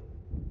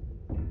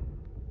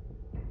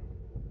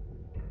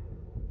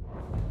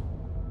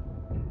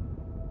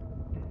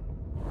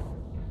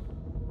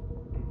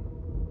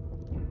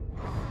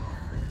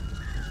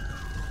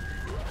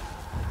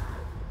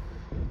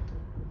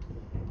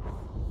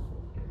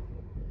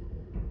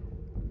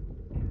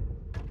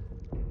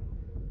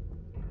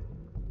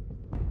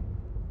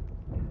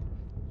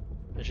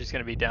 Then she's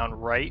going to be down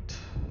right.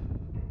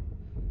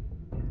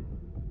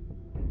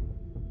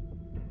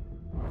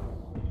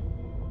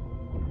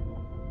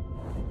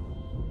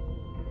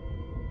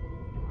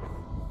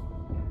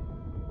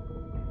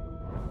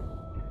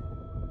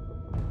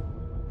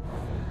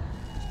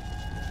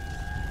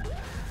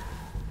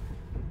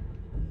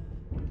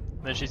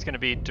 then she's going to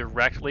be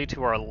directly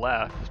to our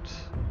left.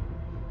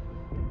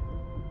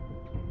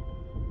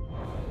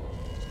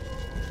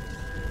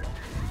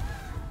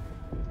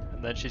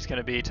 And then she's going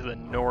to be to the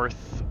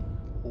north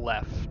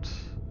left.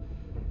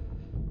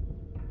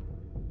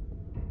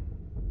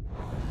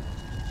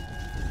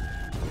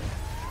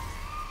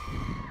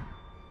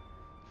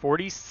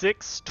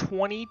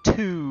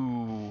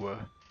 $46.22.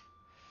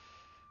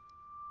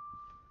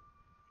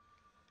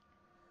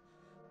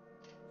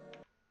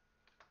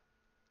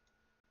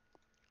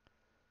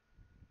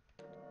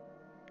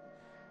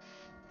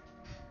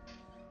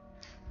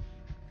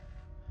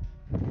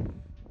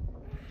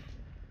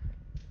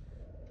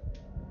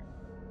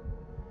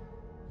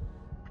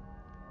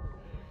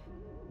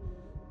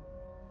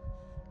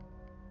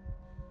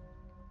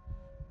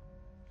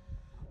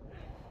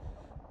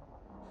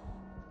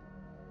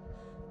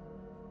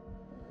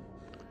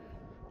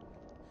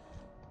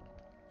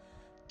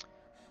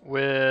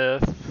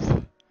 With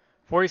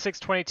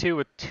 46-22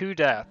 with 2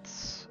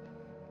 deaths.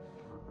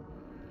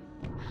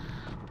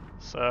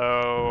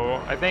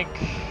 So I think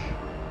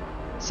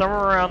somewhere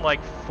around like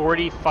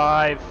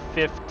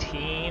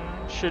 45-15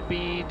 should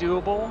be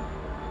doable.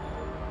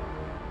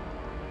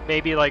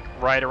 Maybe like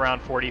right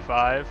around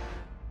 45.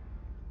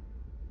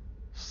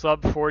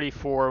 Sub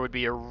 44 would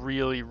be a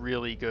really,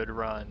 really good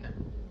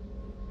run.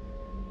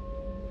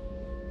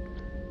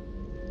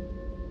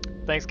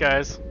 Thanks,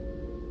 guys.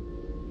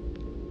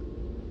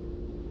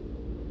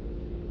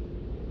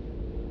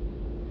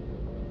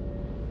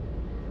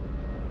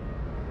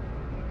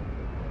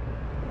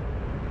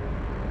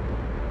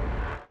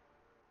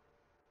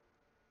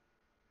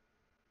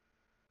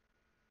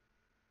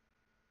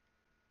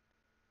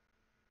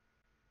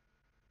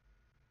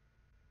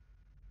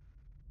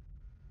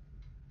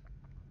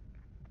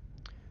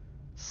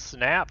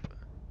 Snap.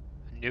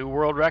 New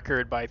world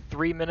record by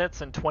 3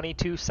 minutes and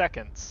 22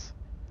 seconds.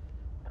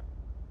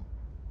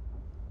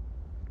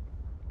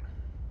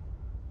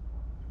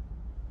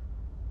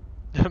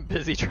 I'm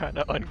busy trying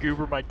to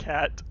ungoober my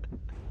cat.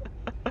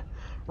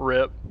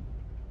 Rip.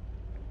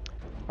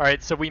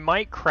 Alright, so we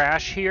might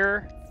crash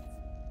here.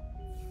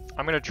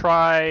 I'm gonna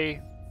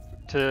try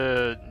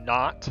to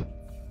not.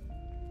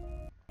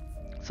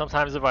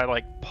 Sometimes if I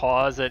like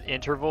pause at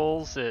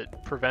intervals, it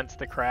prevents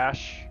the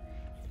crash.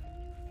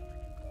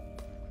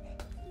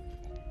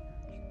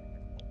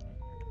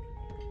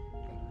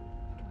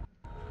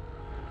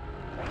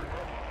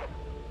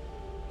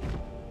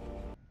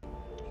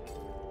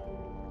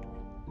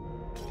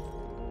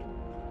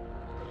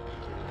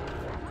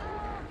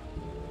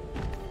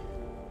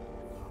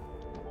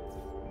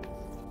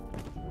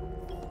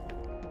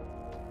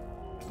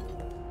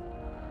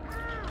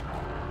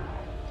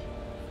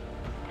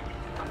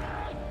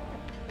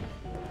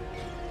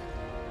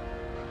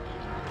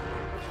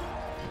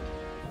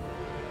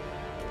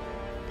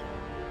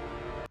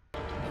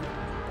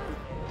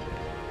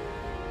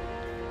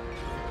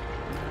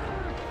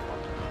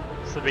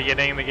 So the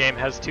beginning of the game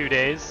has 2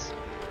 days.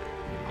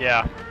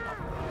 Yeah.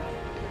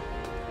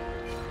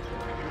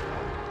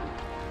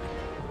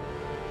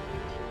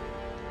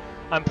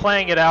 I'm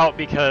playing it out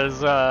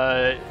because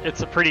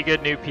it's a pretty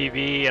good new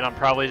PV, and I'm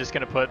probably just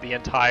going to put the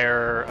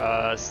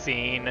entire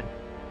scene in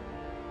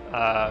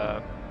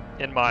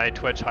my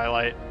Twitch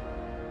highlight.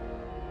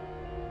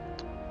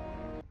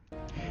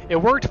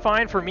 It worked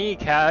fine for me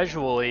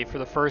casually for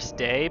the first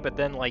day, but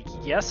then like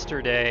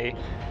yesterday,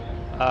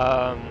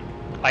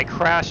 I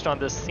crashed on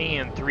this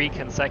scene 3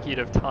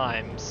 consecutive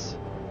times,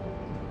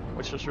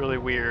 which was really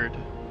weird.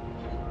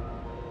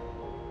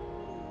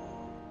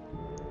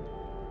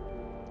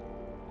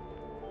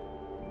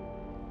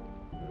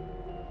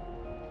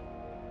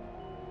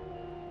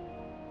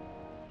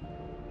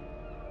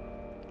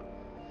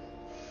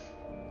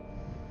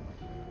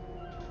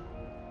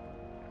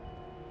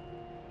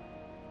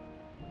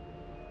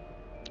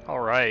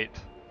 All right.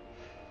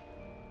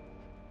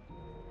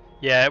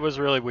 Yeah, it was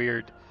really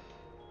weird.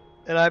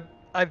 And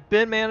I've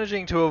been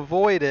managing to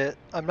avoid it.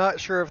 I'm not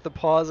sure if the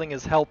pausing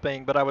is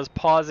helping, but I was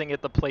pausing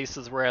at the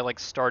places where I like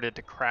started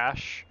to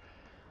crash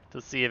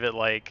to see if it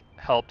like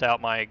helped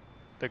out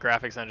the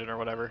graphics engine or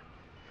whatever.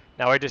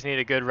 Now I just need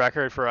a good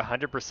record for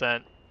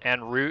 100%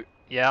 and root.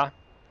 Yeah.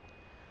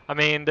 I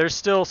mean, there's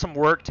still some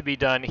work to be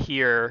done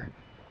here.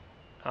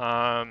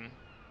 But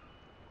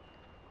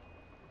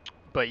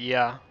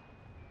yeah.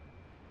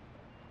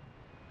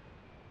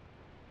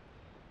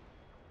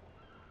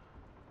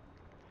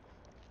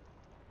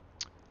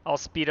 I'll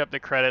speed up the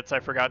credits. I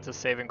forgot to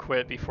save and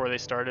quit before they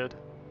started.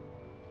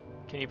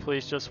 Can you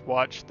please just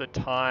watch the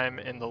time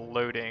in the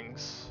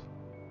loadings?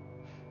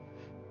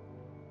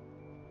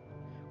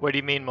 What do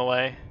you mean,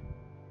 Malay?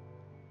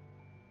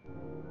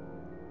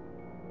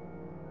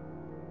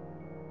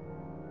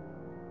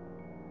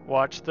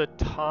 Watch the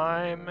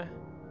time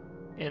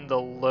in the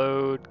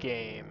load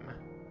game.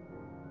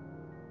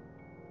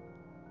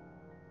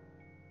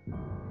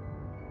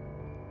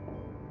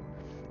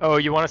 Oh,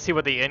 you want to see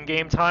what the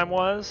in-game time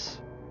was?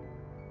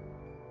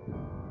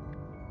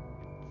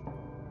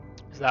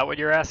 Is that what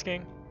you're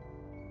asking?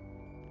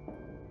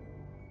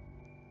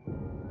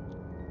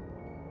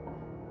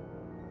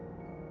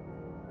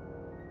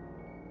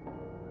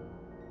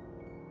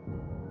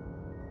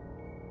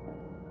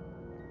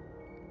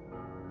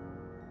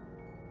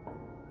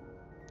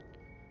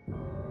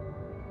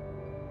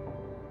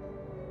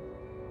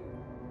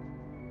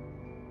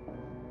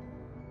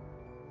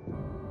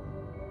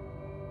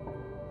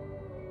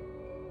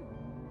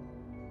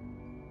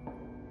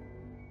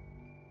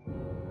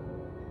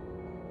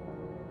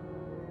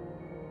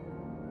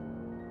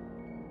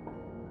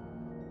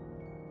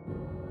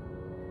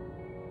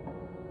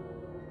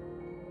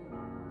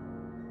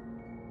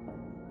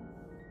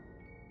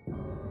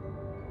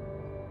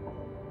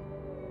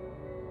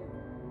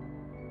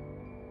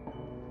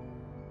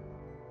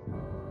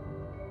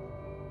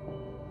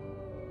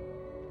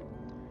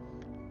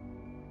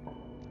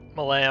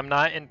 Malay, I'm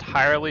not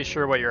entirely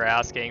sure what you're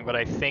asking, but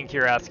I think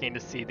you're asking to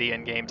see the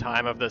in-game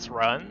time of this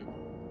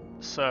run.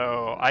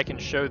 So I can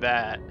show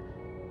that.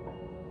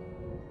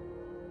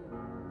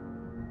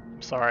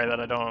 I'm sorry that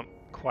I don't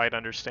quite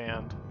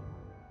understand.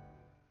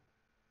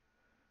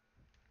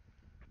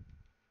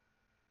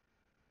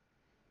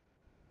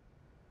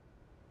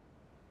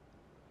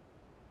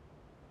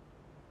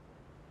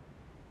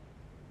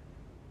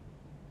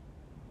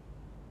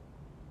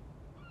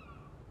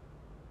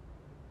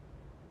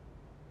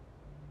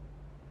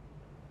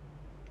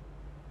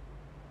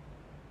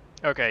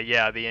 Okay,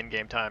 yeah, the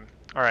in-game time.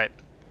 All right.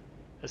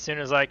 As soon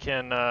as I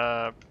can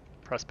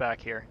press back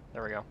here.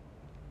 There we go.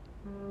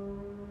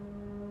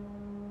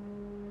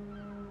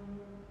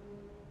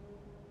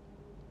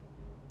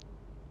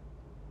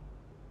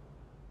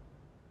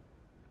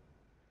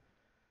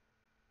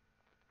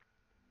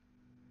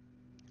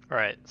 All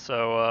right,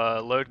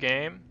 so load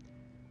game.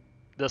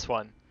 This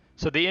one.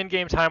 So the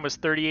in-game time was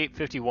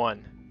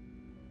 38:51.